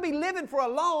saying? We're going to be living for a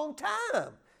long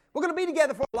time. We're going to be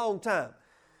together for a long time.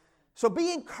 So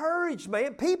be encouraged,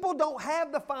 man. People don't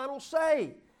have the final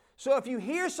say. So if you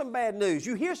hear some bad news,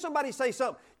 you hear somebody say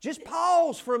something, just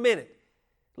pause for a minute.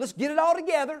 Let's get it all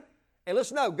together and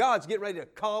let's know God's getting ready to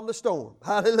calm the storm.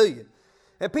 Hallelujah.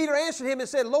 And Peter answered him and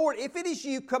said, Lord, if it is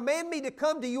you, command me to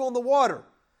come to you on the water.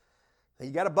 And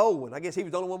you got a bold one. I guess he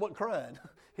was the only one who wasn't crying.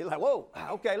 He's like, whoa,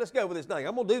 okay, let's go with this thing.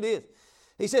 I'm going to do this.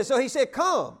 He said,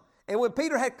 come. And when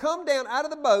Peter had come down out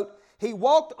of the boat, he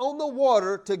walked on the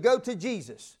water to go to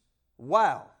Jesus.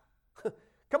 Wow.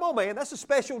 Come on, man, that's a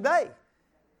special day.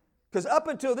 Because up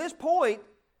until this point,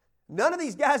 none of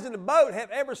these guys in the boat have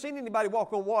ever seen anybody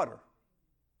walk on water.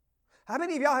 How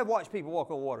many of y'all have watched people walk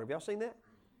on water? Have y'all seen that?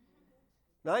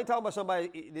 Now, I ain't talking about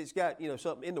somebody that's got,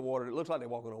 something in the water that looks like they're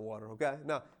walking on water, okay?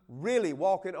 No, really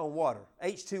walking on water,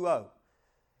 H2O.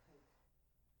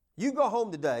 You go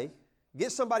home today,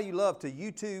 get somebody you love to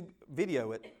YouTube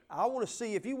video it. I want to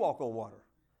see if you walk on water.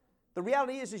 The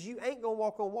reality is you ain't going to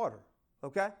walk on water,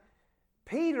 okay?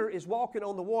 Peter is walking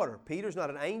on the water. Peter's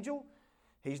not an angel.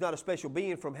 He's not a special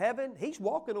being from heaven. He's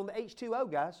walking on the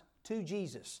H2O, guys, to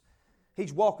Jesus.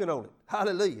 He's walking on it.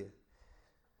 Hallelujah.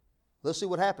 Let's see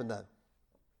what happened, though.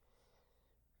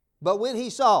 But when he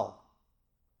saw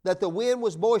that the wind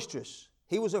was boisterous,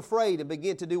 he was afraid and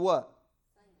began to do what?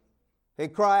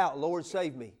 And cry out, Lord,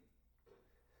 save me.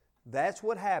 That's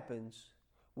what happens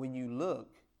when you look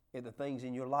at the things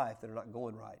in your life that are not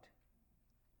going right.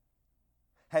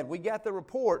 Had we got the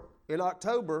report in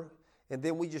October and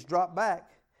then we just dropped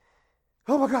back,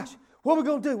 oh my gosh, what are we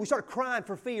going to do? We started crying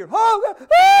for fear. Oh, God,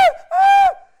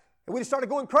 and we just started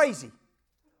going crazy.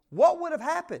 What would have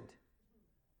happened?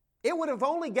 It would have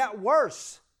only got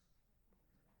worse.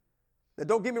 Now,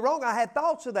 don't get me wrong, I had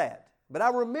thoughts of that. But I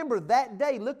remember that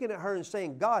day looking at her and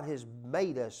saying, God has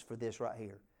made us for this right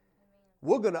here.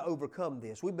 We're going to overcome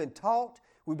this. We've been taught,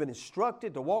 we've been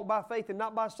instructed to walk by faith and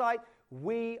not by sight.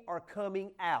 We are coming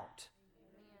out.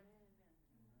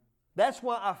 That's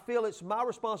why I feel it's my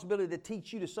responsibility to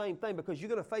teach you the same thing, because you're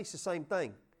going to face the same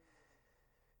thing.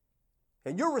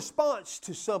 And your response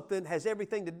to something has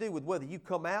everything to do with whether you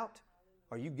come out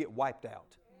or you get wiped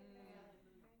out.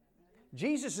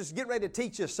 Jesus is getting ready to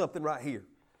teach us something right here.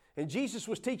 And Jesus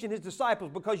was teaching His disciples,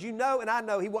 because you know and I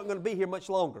know He wasn't going to be here much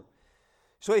longer.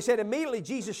 So He said, immediately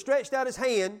Jesus stretched out His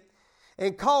hand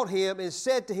and caught him and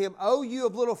said to him, O you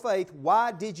of little faith,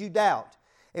 why did you doubt?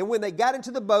 And when they got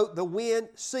into the boat, the wind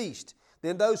ceased.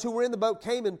 Then those who were in the boat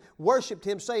came and worshiped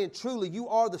Him, saying, truly, you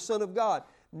are the Son of God.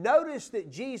 Notice that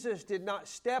Jesus did not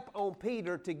step on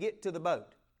Peter to get to the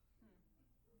boat.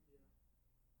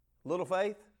 Little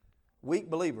faith, weak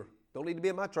believer. Don't need to be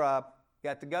in my tribe.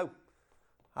 Got to go.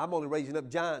 I'm only raising up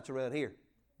giants around here.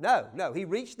 No. He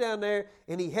reached down there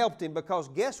and He helped him, because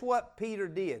guess what Peter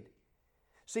did?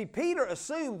 See, Peter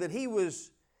assumed that he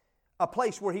was a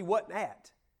place where he wasn't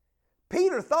at.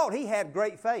 Peter thought he had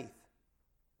great faith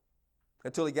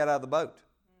until he got out of the boat.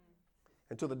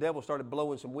 Until the devil started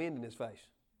blowing some wind in his face.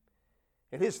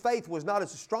 And his faith was not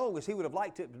as strong as he would have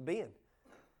liked it to have been.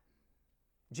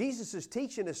 Jesus is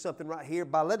teaching us something right here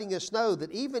by letting us know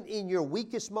that even in your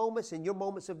weakest moments, in your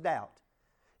moments of doubt,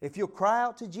 if you'll cry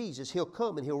out to Jesus, He'll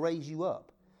come and He'll raise you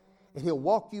up. And He'll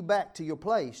walk you back to your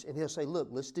place and He'll say, look,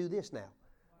 let's do this now.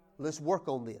 Let's work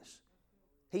on this.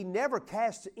 He never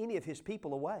casts any of His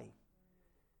people away.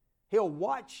 He'll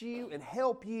watch you and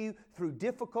help you through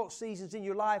difficult seasons in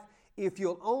your life if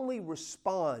you'll only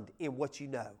respond in what you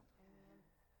know.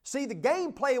 See, the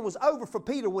game plan was over for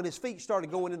Peter when his feet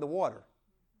started going in the water.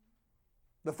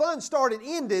 The fun started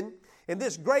ending, and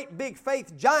this great big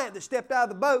faith giant that stepped out of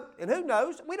the boat, and who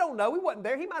knows? We don't know. We wasn't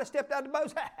there. He might have stepped out of the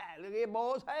boat. Look here,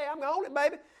 boys. Hey, I'm on it,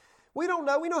 baby. We don't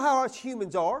know. We know how us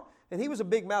humans are. And he was a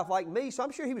big mouth like me, so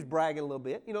I'm sure he was bragging a little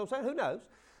bit. You know what I'm saying? Who knows?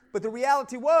 But the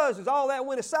reality was, is all that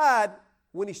went aside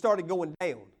when he started going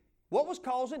down. What was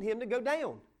causing him to go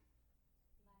down?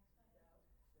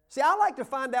 See, I like to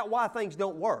find out why things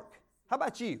don't work. How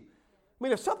about you? I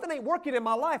mean, if something ain't working in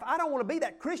my life, I don't want to be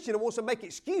that Christian that wants to make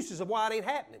excuses of why it ain't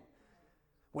happening.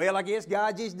 Well, I guess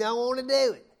God just don't want to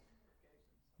do it.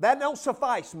 That don't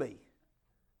suffice me.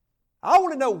 I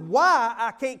want to know why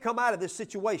I can't come out of this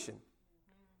situation.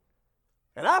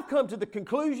 And I've come to the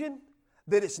conclusion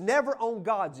that it's never on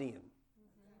God's end.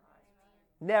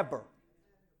 Never.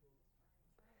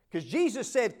 Because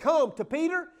Jesus said, come to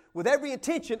Peter with every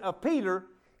intention of Peter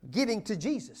getting to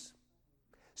Jesus.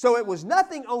 So it was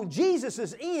nothing on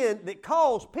Jesus' end that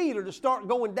caused Peter to start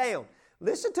going down.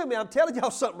 Listen to me, I'm telling y'all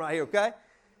something right here, okay?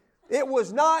 It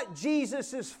was not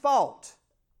Jesus' fault.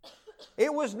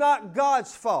 It was not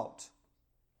God's fault.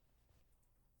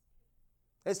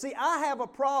 And see, I have a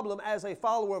problem as a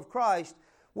follower of Christ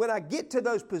when I get to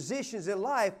those positions in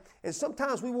life, and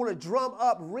sometimes we want to drum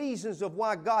up reasons of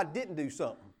why God didn't do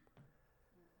something.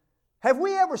 Have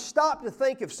we ever stopped to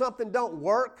think if something don't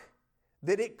work,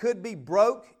 that it could be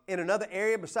broke in another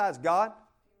area besides God?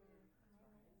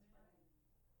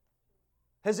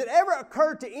 Has it ever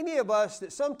occurred to any of us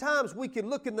that sometimes we can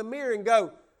look in the mirror and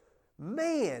go,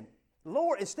 man,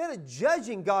 Lord, instead of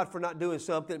judging God for not doing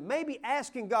something, maybe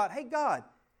asking God, hey, God,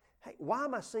 hey, why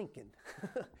am I sinking?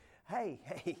 hey,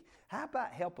 how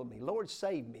about helping me? Lord,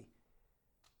 save me.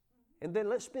 And then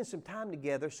let's spend some time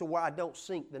together so where I don't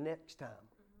sink the next time.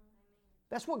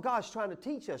 That's what God's trying to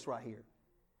teach us right here.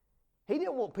 He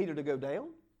didn't want Peter to go down,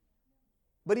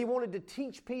 but He wanted to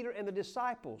teach Peter and the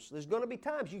disciples. There's going to be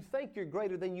times you think you're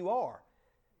greater than you are.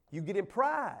 You get in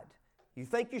pride. You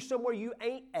think you're somewhere you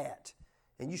ain't at.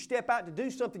 And you step out to do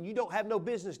something you don't have no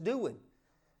business doing.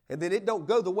 And then it don't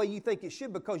go the way you think it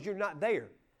should because you're not there.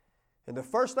 And the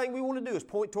first thing we want to do is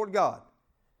point toward God.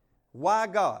 Why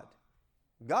God?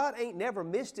 God ain't never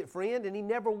missed it, friend, and He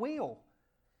never will.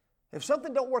 If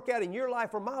something don't work out in your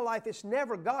life or my life, it's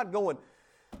never God going,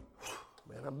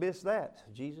 man, I missed that.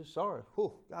 Jesus, sorry.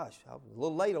 Whew, gosh, I was a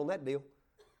little late on that deal.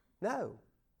 No.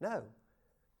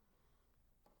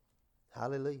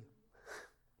 Hallelujah.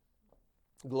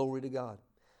 Glory to God.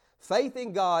 Faith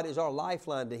in God is our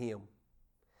lifeline to Him.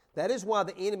 That is why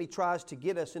the enemy tries to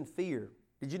get us in fear.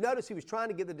 Did you notice he was trying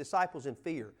to get the disciples in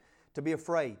fear, to be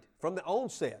afraid from the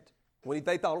onset when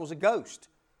they thought it was a ghost?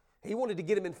 He wanted to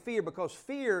get them in fear because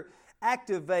fear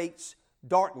activates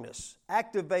darkness,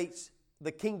 activates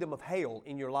the kingdom of hell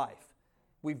in your life.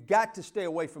 We've got to stay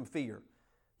away from fear.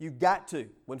 You've got to.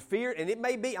 When fear, and it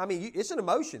may be, it's an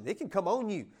emotion. It can come on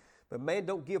you. But man,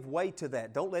 don't give way to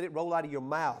that. Don't let it roll out of your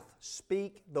mouth.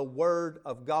 Speak the word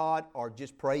of God or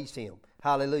just praise Him.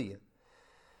 Hallelujah.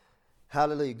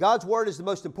 Hallelujah. God's word is the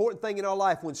most important thing in our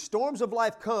life. When storms of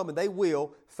life come, and they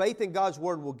will, faith in God's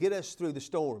word will get us through the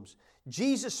storms.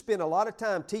 Jesus spent a lot of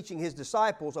time teaching His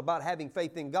disciples about having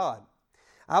faith in God.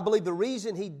 I believe the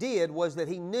reason He did was that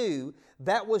He knew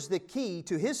that was the key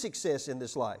to His success in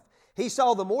this life. He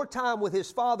saw the more time with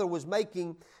His Father was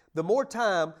making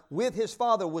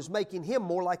Him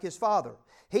more like His Father.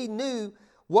 He knew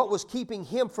what was keeping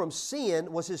him from sin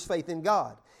was his faith in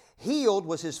God. Healed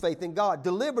was his faith in God.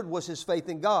 Delivered was his faith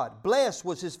in God. Blessed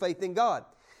was his faith in God.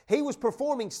 He was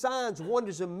performing signs,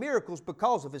 wonders, and miracles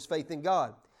because of his faith in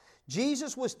God.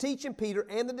 Jesus was teaching Peter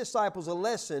and the disciples a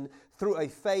lesson through a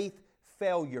faith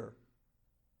failure.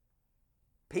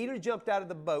 Peter jumped out of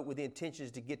the boat with the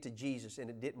intentions to get to Jesus, and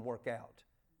it didn't work out.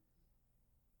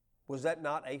 Was that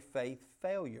not a faith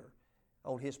failure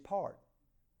on his part?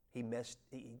 He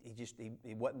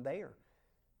wasn't there.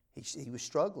 He was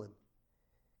struggling.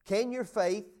 Can your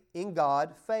faith in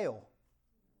God fail?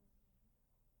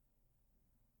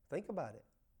 Think about it.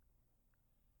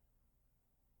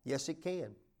 Yes, it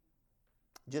can.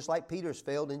 Just like Peter's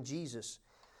failed in Jesus.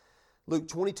 Luke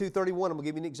 22:31, I'm going to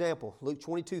give you an example. Luke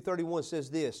 22:31 says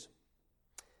this.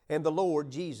 And the Lord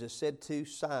Jesus said to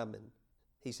Simon,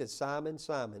 He said, Simon,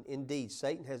 Simon, indeed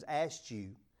Satan has asked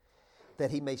you that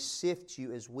he may sift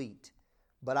you as wheat.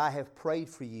 But I have prayed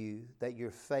for you that your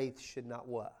faith should not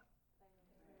what?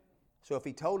 So if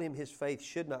he told him his faith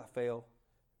should not fail,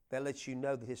 that lets you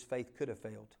know that his faith could have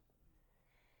failed.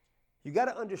 You got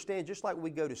to understand, just like we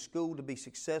go to school to be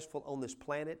successful on this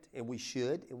planet, and we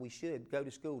should go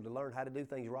to school to learn how to do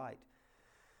things right.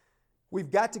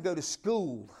 We've got to go to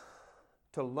school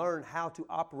to learn how to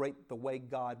operate the way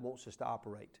God wants us to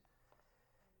operate.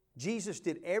 Jesus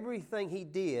did everything He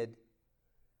did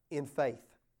in faith,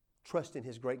 trusting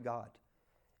His great God.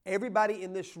 Everybody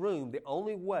in this room, the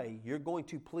only way you're going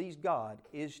to please God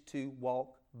is to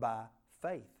walk by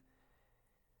faith.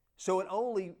 So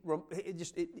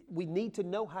we need to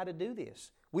know how to do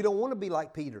this. We don't want to be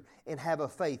like Peter and have a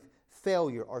faith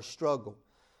failure or struggle.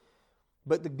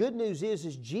 But the good news is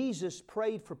Jesus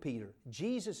prayed for Peter.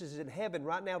 Jesus is in heaven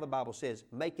right now, the Bible says,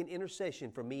 making intercession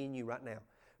for me and you right now,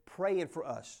 praying for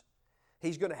us.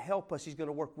 He's going to help us. He's going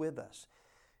to work with us.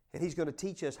 And He's going to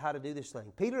teach us how to do this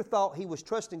thing. Peter thought he was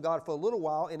trusting God for a little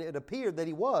while, and it appeared that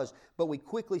he was, but we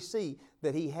quickly see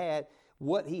that he had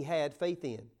what he had faith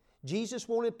in. Jesus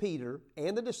wanted Peter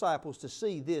and the disciples to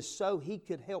see this so He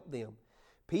could help them.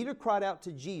 Peter cried out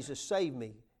to Jesus, "Save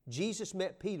me." Jesus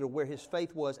met Peter where his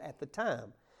faith was at the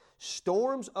time.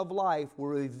 Storms of life will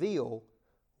reveal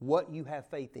what you have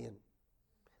faith in.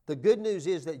 The good news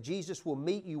is that Jesus will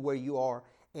meet you where you are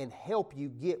and help you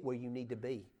get where you need to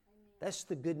be. That's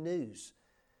the good news.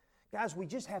 Guys, we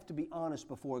just have to be honest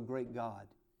before a great God.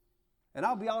 And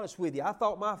I'll be honest with you, I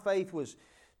thought my faith was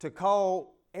to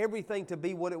call everything to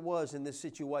be what it was in this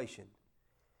situation.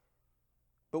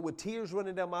 But with tears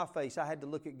running down my face, I had to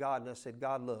look at God and I said,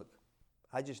 "God, look,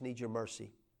 I just need your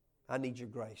mercy. I need your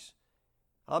grace.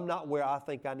 I'm not where I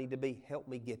think I need to be. Help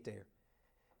me get there."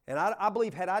 And I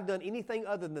believe had I done anything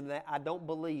other than that, I don't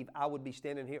believe I would be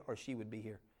standing here or she would be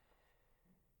here.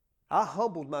 I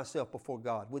humbled myself before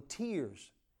God with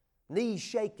tears, knees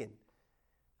shaking.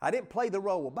 I didn't play the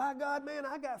role. Well, by God, man,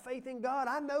 I got faith in God.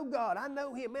 I know God. I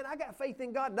know Him. Man, I got faith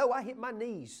in God. No, I hit my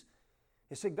knees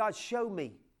and said, "God, show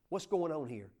me what's going on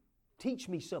here. Teach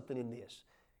me something in this.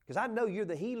 Because I know You're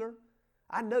the healer.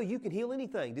 I know You can heal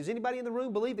anything." Does anybody in the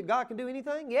room believe that God can do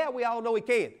anything? Yeah, we all know He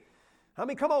can. I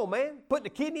mean, come on, man. Putting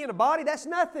a kidney in a body, that's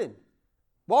nothing.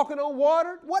 Walking on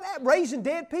water, raising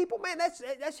dead people, man, that's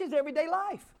His everyday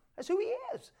life. That's who He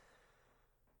is.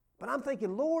 But I'm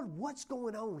thinking, Lord, what's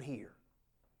going on here?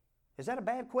 Is that a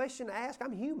bad question to ask?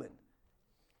 I'm human.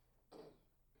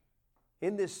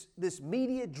 In this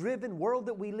media-driven world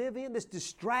that we live in, this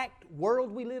distract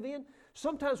world we live in,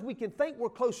 sometimes we can think we're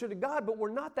closer to God, but we're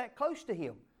not that close to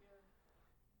Him.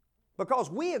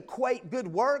 Because we equate good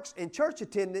works and church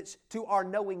attendance to our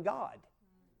knowing God.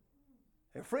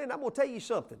 And friend, I'm going to tell you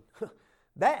something.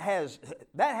 That has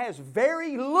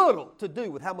very little to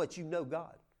do with how much you know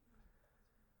God.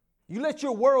 You let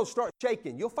your world start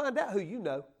shaking, you'll find out who you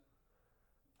know.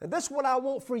 And that's what I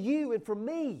want for you and for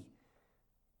me.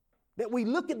 That we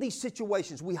look at these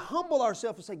situations, we humble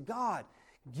ourselves and say, "God,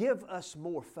 give us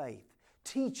more faith.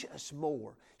 Teach us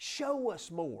more. Show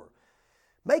us more.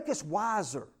 Make us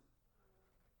wiser."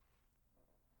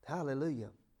 Hallelujah.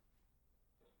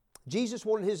 Jesus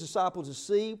wanted His disciples to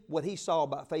see what He saw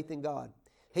about faith in God.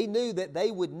 He knew that they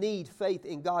would need faith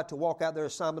in God to walk out their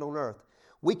assignment on earth.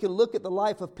 We can look at the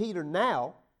life of Peter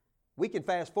now. We can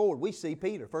fast forward. We see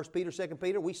Peter. 1 Peter, 2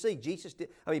 Peter. We see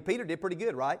Peter did pretty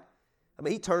good, right?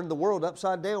 He turned the world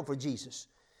upside down for Jesus.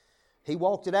 He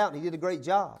walked it out and he did a great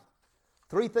job.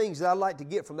 3 things that I'd like to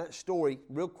get from that story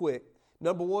real quick.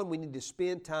 Number 1, we need to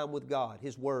spend time with God,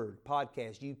 His Word,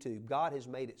 podcast, YouTube. God has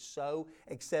made it so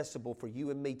accessible for you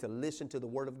and me to listen to the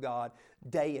Word of God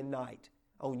day and night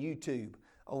on YouTube,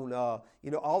 on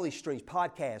all these streams,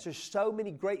 podcasts. There's so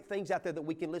many great things out there that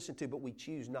we can listen to, but we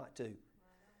choose not to.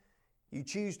 You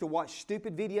choose to watch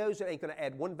stupid videos that ain't going to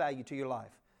add one value to your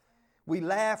life. We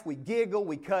laugh, we giggle,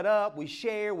 we cut up, we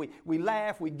share, we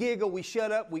laugh, we giggle, we shut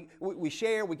up, we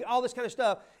share, all this kind of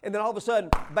stuff. And then all of a sudden,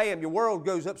 bam, your world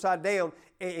goes upside down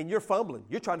and you're fumbling.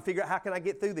 You're trying to figure out, how can I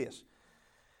get through this?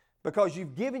 Because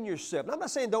you've given yourself. And I'm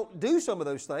not saying don't do some of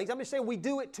those things. I'm just saying we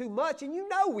do it too much. And you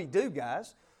know we do,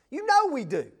 guys. You know we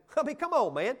do. I mean, come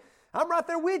on, man. I'm right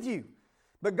there with you.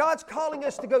 But God's calling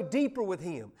us to go deeper with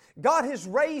Him. God has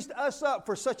raised us up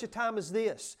for such a time as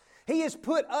this. He has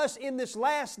put us in this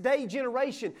last day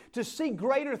generation to see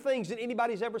greater things than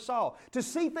anybody's ever saw. To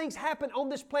see things happen on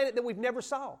this planet that we've never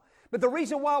saw. But the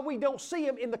reason why we don't see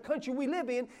them in the country we live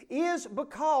in is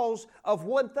because of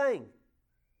one thing.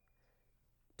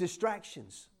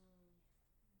 Distractions.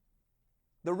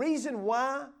 The reason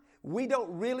why we don't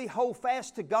really hold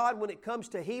fast to God when it comes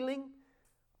to healing,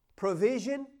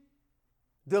 provision,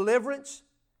 deliverance,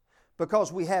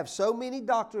 because we have so many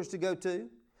doctors to go to.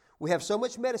 We have so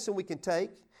much medicine we can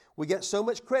take. We got so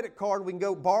much credit card we can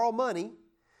go borrow money.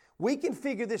 We can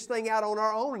figure this thing out on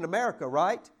our own in America,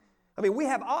 right? I mean, we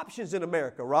have options in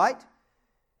America, right?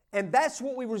 And that's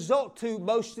what we resort to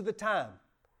most of the time,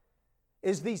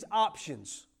 is these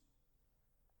options.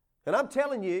 And I'm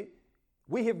telling you,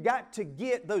 we have got to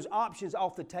get those options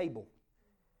off the table.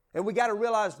 And we got to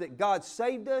realize that God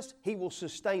saved us, He will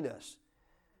sustain us.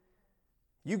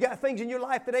 You got things in your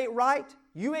life that ain't right,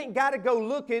 you ain't got to go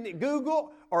looking at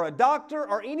Google or a doctor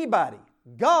or anybody.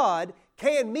 God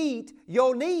can meet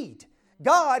your need.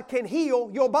 God can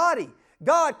heal your body.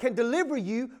 God can deliver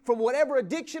you from whatever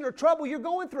addiction or trouble you're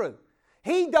going through.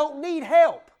 He don't need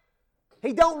help.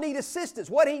 He don't need assistance.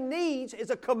 What He needs is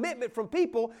a commitment from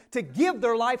people to give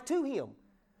their life to Him.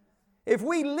 If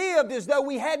we lived as though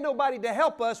we had nobody to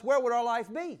help us, where would our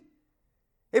life be?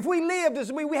 If we lived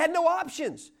as we had no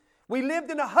options. We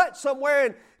lived in a hut somewhere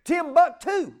in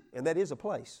Timbuktu, and that is a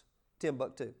place,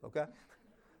 Timbuktu, okay?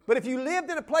 But if you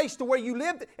lived in a place to where you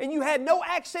lived and you had no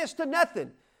access to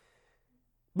nothing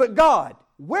but God,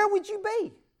 where would you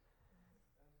be?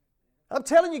 I'm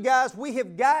telling you guys, we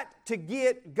have got to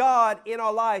get God in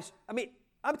our lives. I mean,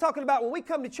 I'm talking about when we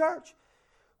come to church,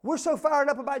 we're so fired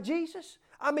up about Jesus.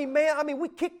 We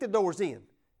kick the doors in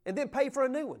and then pay for a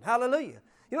new one. Hallelujah.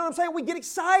 You know what I'm saying? We get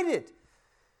excited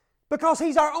because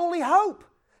He's our only hope.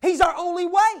 He's our only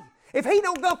way. If He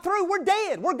don't go through, we're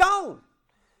dead. We're gone.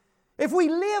 If we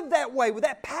live that way with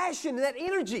that passion and that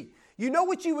energy, you know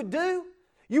what you would do?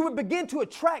 You would begin to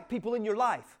attract people in your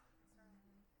life.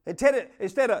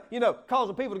 Instead of,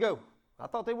 causing people to go, I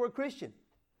thought they were a Christian.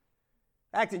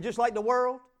 Acting just like the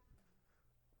world.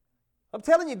 I'm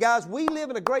telling you guys, we live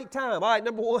in a great time. All right,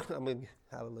 number one,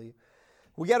 hallelujah.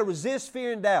 We got to resist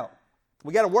fear and doubt.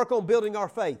 We got to work on building our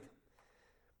faith.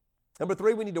 Number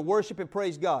three, we need to worship and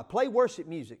praise God. Play worship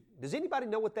music. Does anybody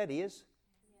know what that is?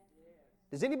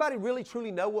 Does anybody really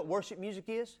truly know what worship music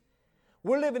is?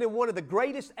 We're living in one of the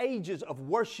greatest ages of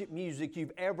worship music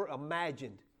you've ever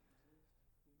imagined.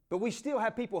 But we still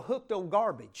have people hooked on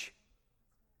garbage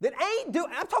that ain't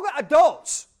doing. I'm talking about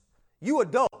adults. You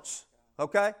adults,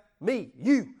 okay? Me,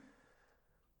 you.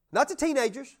 Not the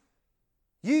teenagers.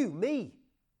 You, me.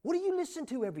 What do you listen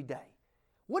to every day?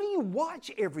 What do you watch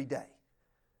every day?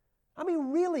 I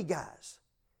mean, really, guys.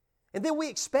 And then we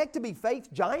expect to be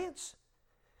faith giants?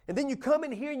 And then you come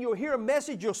in here and you'll hear a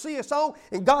message, you'll see a song,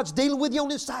 and God's dealing with you on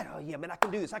this side. Oh, yeah, man, I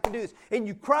can do this, I can do this. And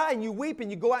you cry and you weep and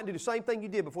you go out and do the same thing you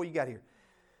did before you got here.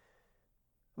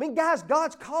 I mean, guys,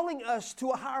 God's calling us to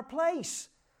a higher place.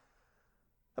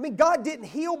 I mean, God didn't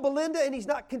heal Belinda, and He's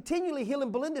not continually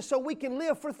healing Belinda so we can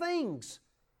live for things.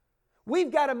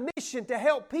 We've got a mission to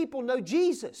help people know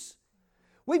Jesus.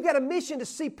 We've got a mission to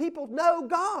see people know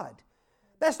God.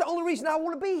 That's the only reason I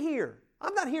want to be here.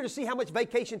 I'm not here to see how much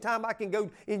vacation time I can go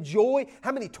enjoy,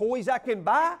 how many toys I can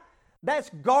buy.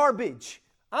 That's garbage.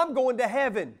 I'm going to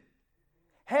heaven.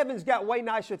 Heaven's got way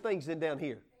nicer things than down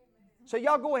here. So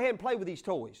y'all go ahead and play with these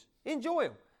toys. Enjoy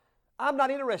them. I'm not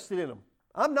interested in them.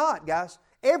 I'm not, guys.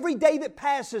 Every day that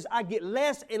passes, I get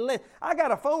less and less. I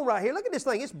got a phone right here. Look at this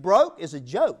thing. It's broke. It's a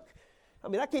joke. I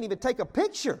mean, I can't even take a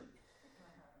picture.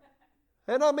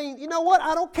 And I mean, you know what?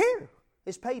 I don't care.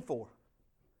 It's paid for.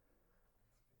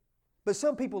 But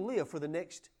some people live for the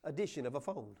next edition of a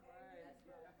phone.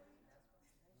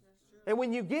 And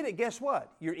when you get it, guess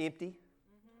what? You're empty.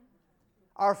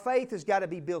 Our faith has got to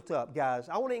be built up, guys.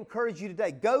 I want to encourage you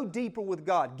today. Go deeper with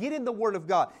God. Get in the Word of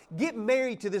God. Get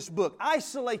married to this book.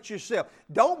 Isolate yourself.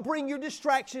 Don't bring your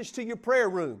distractions to your prayer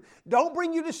room. Don't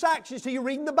bring your distractions to you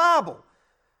reading the Bible.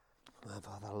 Oh,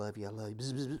 Father, I love you. I love you.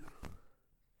 Bzz, bzz, bzz.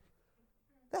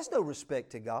 That's no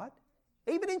respect to God.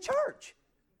 Even in church.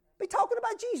 Be talking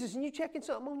about Jesus and you checking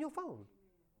something on your phone.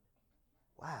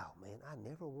 Wow, man, I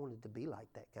never wanted to be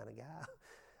like that kind of guy.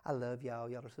 I love y'all.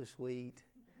 Y'all are so sweet.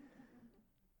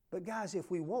 But guys, if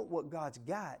we want what God's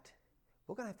got,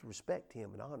 we're going to have to respect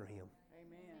Him and honor Him.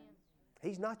 Amen.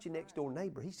 He's not your next door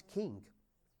neighbor. He's king.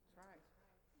 That's right.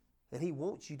 And He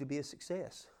wants you to be a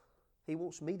success. He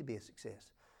wants me to be a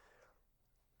success.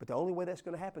 But the only way that's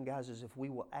going to happen, guys, is if we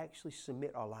will actually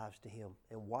submit our lives to Him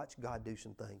and watch God do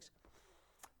some things.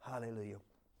 Hallelujah.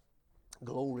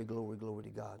 Glory, glory, glory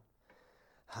to God.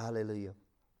 Hallelujah.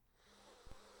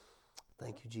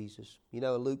 Thank you, Jesus. You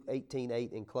know, Luke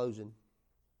 18:8 in closing,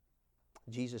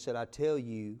 Jesus said, I tell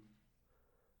you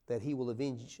that He will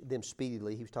avenge them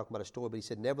speedily. He was talking about a story, but He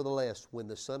said, nevertheless, when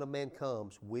the Son of Man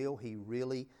comes, will He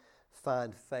really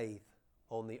find faith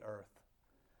on the earth?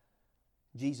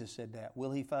 Jesus said that.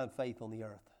 Will He find faith on the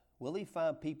earth? Will He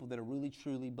find people that are really,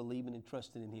 truly believing and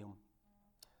trusting in Him?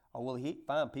 Or will He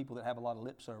find people that have a lot of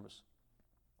lip service?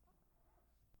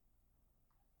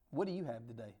 What do you have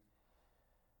today?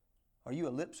 Are you a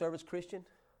lip service Christian?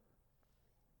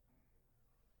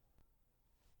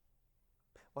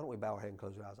 Why don't we bow our head and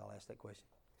close our eyes? I'll ask that question.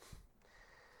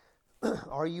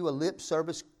 Are you a lip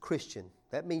service Christian?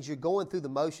 That means you're going through the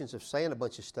motions of saying a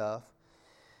bunch of stuff.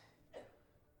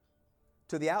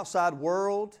 To the outside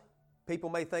world, people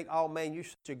may think, oh man, you're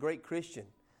such a great Christian.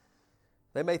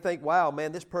 They may think, wow,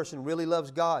 man, this person really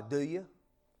loves God. Do you?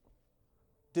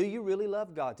 Do you really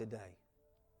love God today?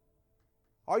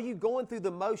 Are you going through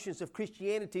the motions of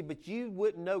Christianity, but you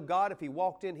wouldn't know God if He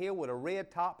walked in here with a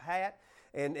red top hat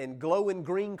and glowing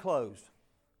green clothes.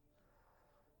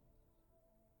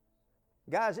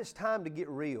 Guys, it's time to get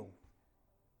real.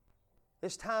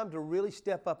 It's time to really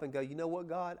step up and go, you know what,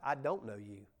 God? I don't know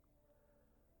you.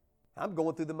 I'm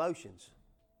going through the motions.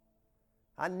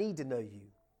 I need to know you.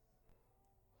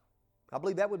 I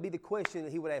believe that would be the question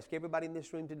that he would ask everybody in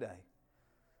this room today.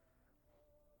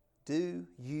 Do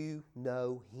you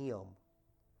know him?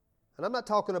 And I'm not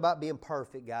talking about being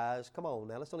perfect, guys. Come on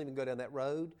now, let's don't even go down that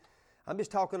road. I'm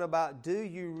just talking about, do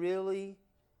you really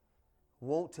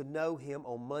want to know him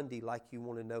on Monday like you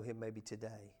want to know him maybe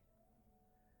today?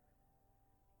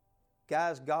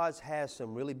 Guys, God has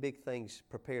some really big things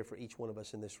prepared for each one of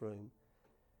us in this room.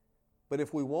 But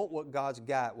if we want what God's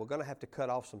got, we're going to have to cut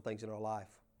off some things in our life.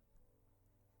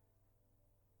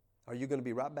 Are you going to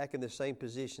be right back in the same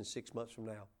position 6 months from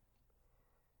now?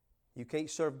 You can't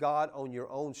serve God on your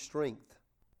own strength.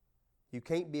 You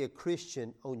can't be a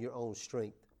Christian on your own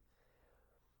strength.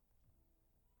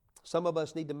 Some of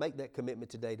us need to make that commitment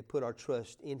today to put our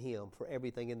trust in him for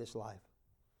everything in this life.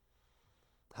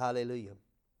 Hallelujah.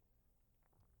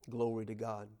 Glory to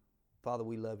God. Father,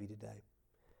 we love you today.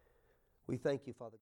 We thank you, Father.